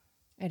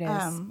 it is.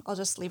 I'll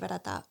just leave it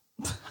at that.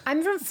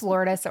 I'm from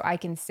Florida, so I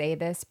can say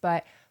this,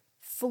 but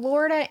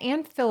Florida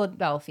and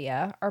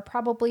Philadelphia are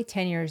probably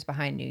 10 years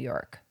behind New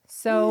York.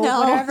 So No.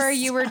 whatever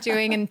you were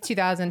doing in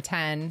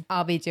 2010,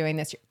 I'll be doing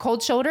this year.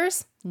 Cold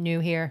shoulders, new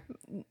here.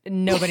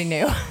 Nobody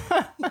knew.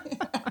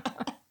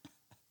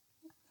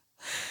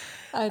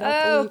 I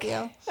don't believe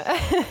you.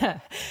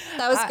 That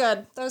was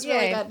good. That was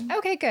really Yay. good.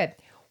 Okay, good.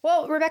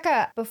 Well,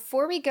 Rebecca,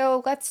 before we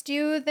go, let's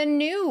do the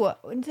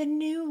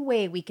new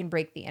way we can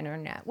break the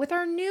internet with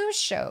our news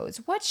shows.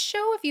 What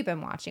show have you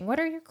been watching? What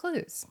are your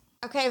clues?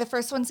 Okay, the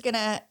first one's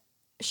gonna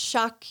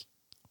shock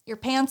your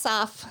pants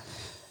off.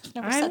 I've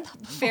never said I'm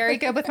that. very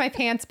good with my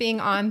pants being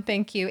on,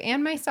 thank you,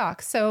 and my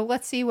socks. So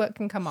let's see what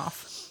can come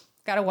off.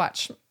 Gotta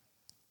watch.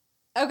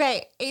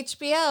 Okay,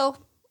 HBO.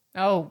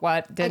 Oh,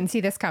 what? Didn't see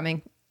this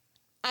coming.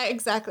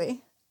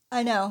 Exactly.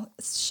 I know.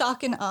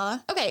 Shock and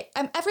awe. Okay,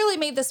 I've really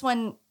made this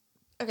one.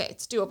 Okay,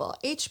 it's doable.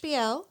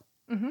 HBO,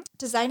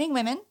 Designing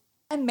Women,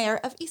 and Mayor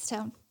of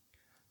Easttown.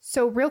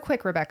 So real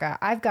quick, Rebecca,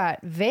 I've got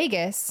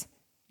Vegas,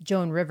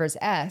 Joan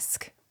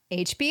Rivers-esque,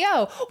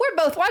 HBO. We're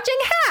both watching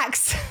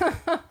Hacks.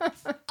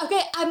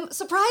 Okay, I'm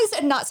surprised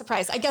and not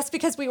surprised. I guess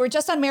because we were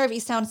just on Mayor of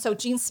Easttown, so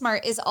Jean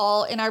Smart is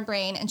all in our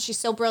brain, and she's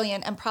so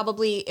brilliant, and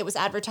probably it was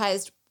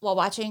advertised while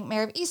watching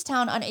Mayor of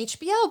Easttown on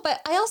HBO, but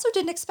I also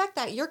didn't expect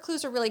that. Your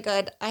clues are really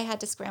good. I had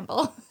to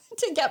scramble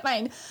to get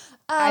mine.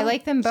 I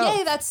like them both.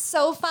 Yay, that's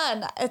so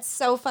fun. It's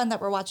so fun that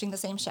we're watching the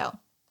same show.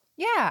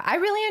 Yeah, I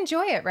really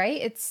enjoy it,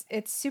 right? It's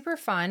super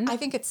fun. I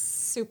think it's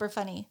super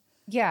funny.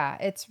 Yeah,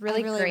 it's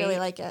really, I really, great. really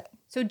like it.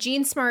 So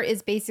Jean Smart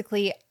is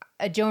basically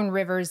a Joan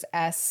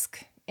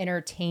Rivers-esque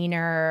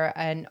entertainer,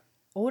 an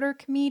older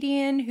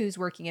comedian who's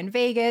working in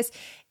Vegas,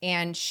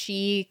 and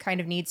she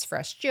kind of needs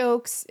fresh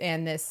jokes.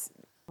 And this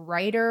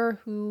writer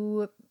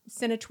who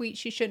sent a tweet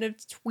she shouldn't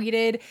have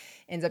tweeted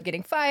ends up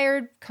getting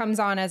fired, comes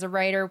on as a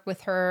writer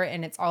with her,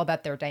 and it's all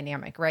about their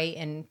dynamic, right?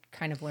 And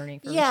kind of learning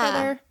from each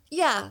other.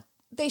 Yeah.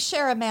 They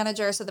share a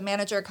manager, so the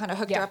manager kind of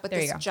hooked her up with there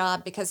you this go.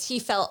 job because he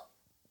felt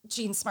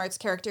Jean Smart's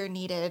character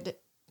needed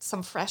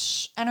some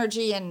fresh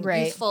energy and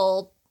Right.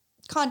 youthful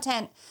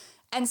content.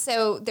 And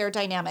so their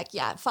dynamic,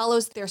 it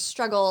follows their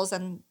struggles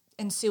and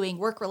ensuing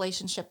work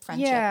relationship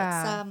friendship.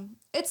 Yeah.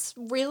 It's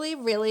really,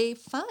 really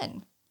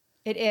fun.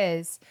 It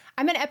is.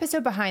 I'm an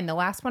episode behind. The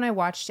last one I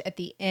watched at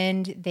the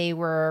end, they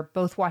were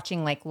both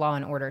watching like Law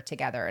and Order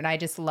together. And I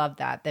just love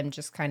that. Them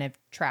just kind of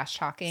trash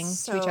talking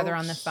to each other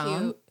on the phone.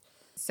 cute.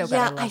 So good. I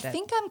Yeah, loved I it.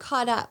 think I'm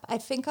caught up. I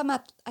think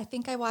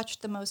I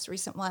watched the most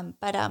recent one.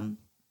 But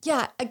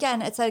yeah,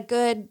 again, it's a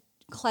good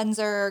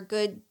cleanser,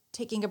 good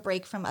taking a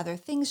break from other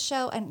things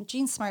show. And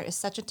Jean Smart is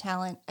such a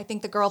talent. I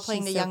think the girl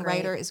playing She's the so young great.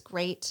 writer is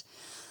great.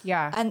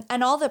 Yeah.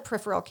 And all the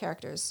peripheral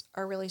characters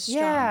are really strong.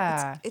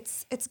 Yeah.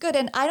 It's good.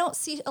 And I don't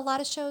see a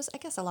lot of shows. I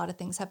guess a lot of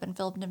things have been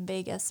filmed in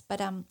Vegas,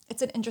 but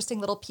it's an interesting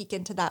little peek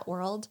into that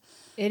world.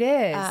 It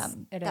is.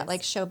 It That is.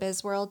 like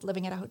showbiz world,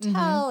 living at a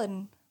hotel.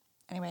 And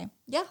anyway,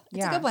 it's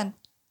Yeah. a good one.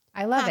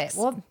 I love Hacks. it.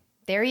 Well,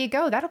 there you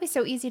go. That'll be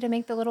so easy to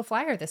make the little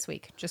flyer this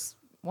week. Just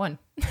one.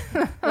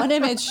 One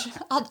image.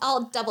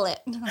 I'll double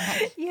it.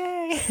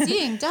 Yay.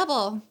 Seeing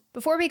double.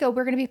 Before we go,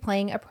 we're going to be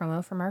playing a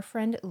promo from our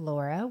friend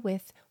Laura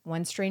with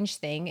One Strange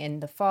Thing in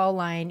the fall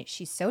line.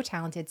 She's so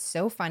talented,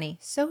 so funny,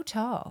 so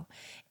tall,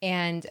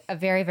 and a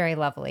very, very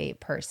lovely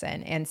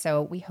person. And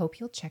so we hope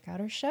you'll check out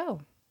her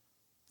show.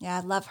 Yeah, I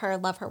love her.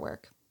 Love her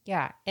work.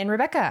 Yeah. And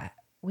Rebecca,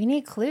 we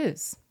need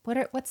clues.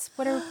 What's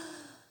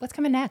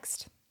coming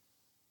next?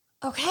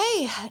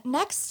 Okay,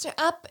 next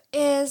up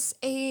is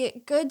a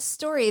good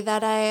story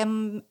that I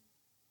am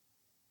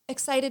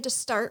excited to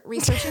start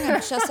researching.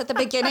 I'm just at the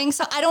beginning,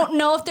 so I don't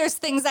know if there's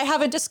things I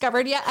haven't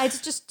discovered yet. I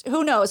just,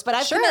 who knows, but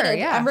I've committed.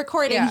 yeah. I'm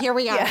recording. Yeah. Here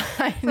we are.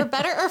 Yeah, For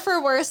better or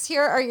for worse,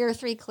 here are your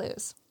 3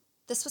 clues.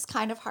 This was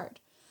kind of hard.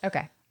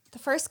 Okay. The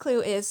first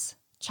clue is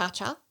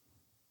cha-cha.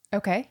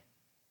 Okay.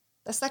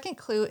 The second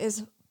clue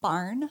is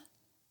barn.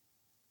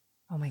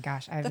 Oh my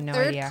gosh, I have The no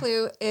third idea.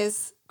 clue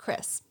is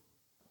Chris.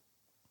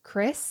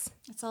 Chris,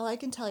 That's all I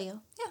can tell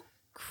you. Yeah.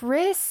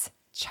 Chris,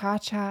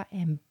 Cha-Cha,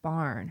 and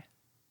Barn.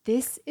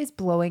 This is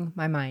blowing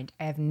my mind.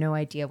 I have no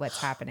idea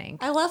what's happening.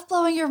 I love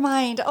blowing your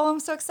mind. Oh,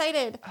 I'm so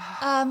excited.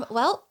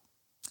 Well,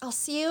 I'll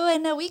see you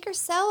in a week or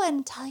so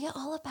and tell you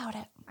all about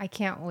it. I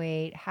can't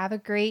wait. Have a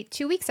great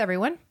 2 weeks,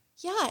 everyone.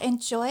 Yeah,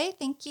 enjoy.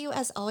 Thank you,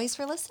 as always,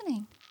 for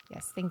listening.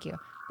 Yes, thank you.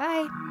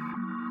 Bye.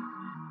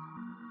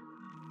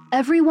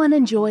 Everyone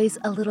enjoys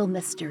a little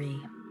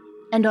mystery.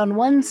 And on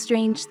One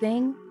Strange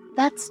Thing,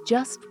 that's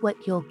just what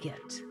you'll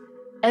get.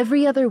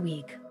 Every other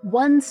week,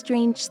 One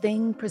Strange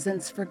Thing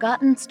presents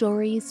forgotten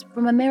stories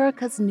from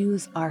America's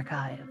news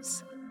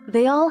archives.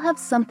 They all have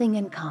something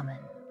in common,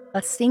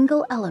 a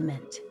single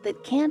element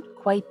that can't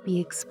quite be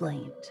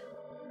explained.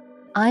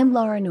 I'm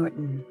Laura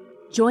Norton.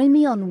 Join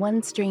me on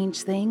One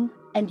Strange Thing,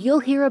 and you'll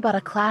hear about a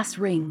class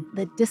ring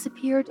that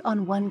disappeared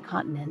on one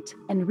continent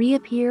and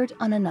reappeared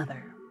on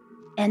another,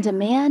 and a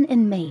man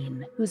in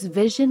Maine whose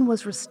vision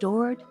was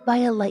restored by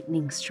a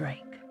lightning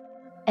strike.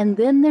 And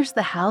then there's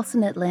the house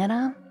in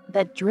Atlanta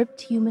that dripped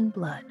human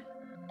blood,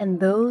 and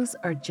those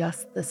are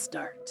just the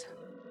start.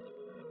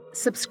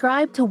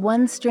 Subscribe to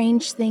One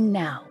Strange Thing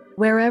now,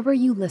 wherever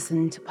you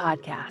listen to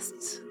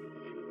podcasts.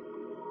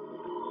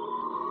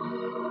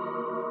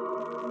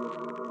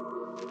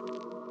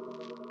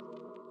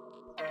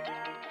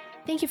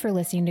 Thank you for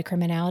listening to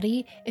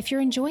Criminality. If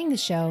you're enjoying the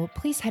show,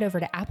 please head over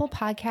to Apple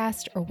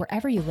Podcast or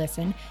wherever you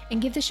listen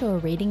and give the show a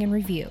rating and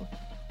review.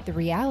 The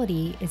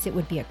reality is it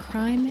would be a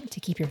crime to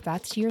keep your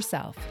thoughts to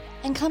yourself.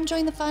 And come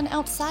join the fun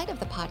outside of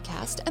the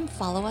podcast and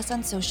follow us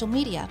on social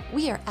media.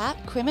 We are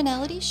at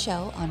Criminality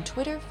Show on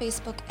Twitter,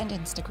 Facebook, and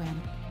Instagram.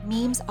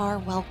 Memes are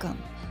welcome.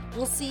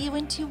 We'll see you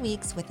in 2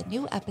 weeks with a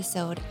new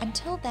episode.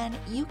 Until then,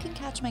 you can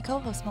catch my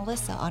co-host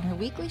Melissa on her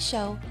weekly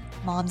show,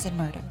 Moms and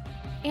Murder.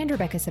 And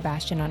Rebecca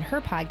Sebastian on her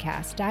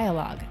podcast,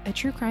 Dialogue, a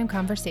true crime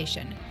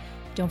conversation.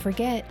 Don't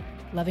forget,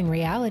 loving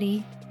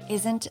reality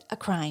isn't a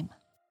crime.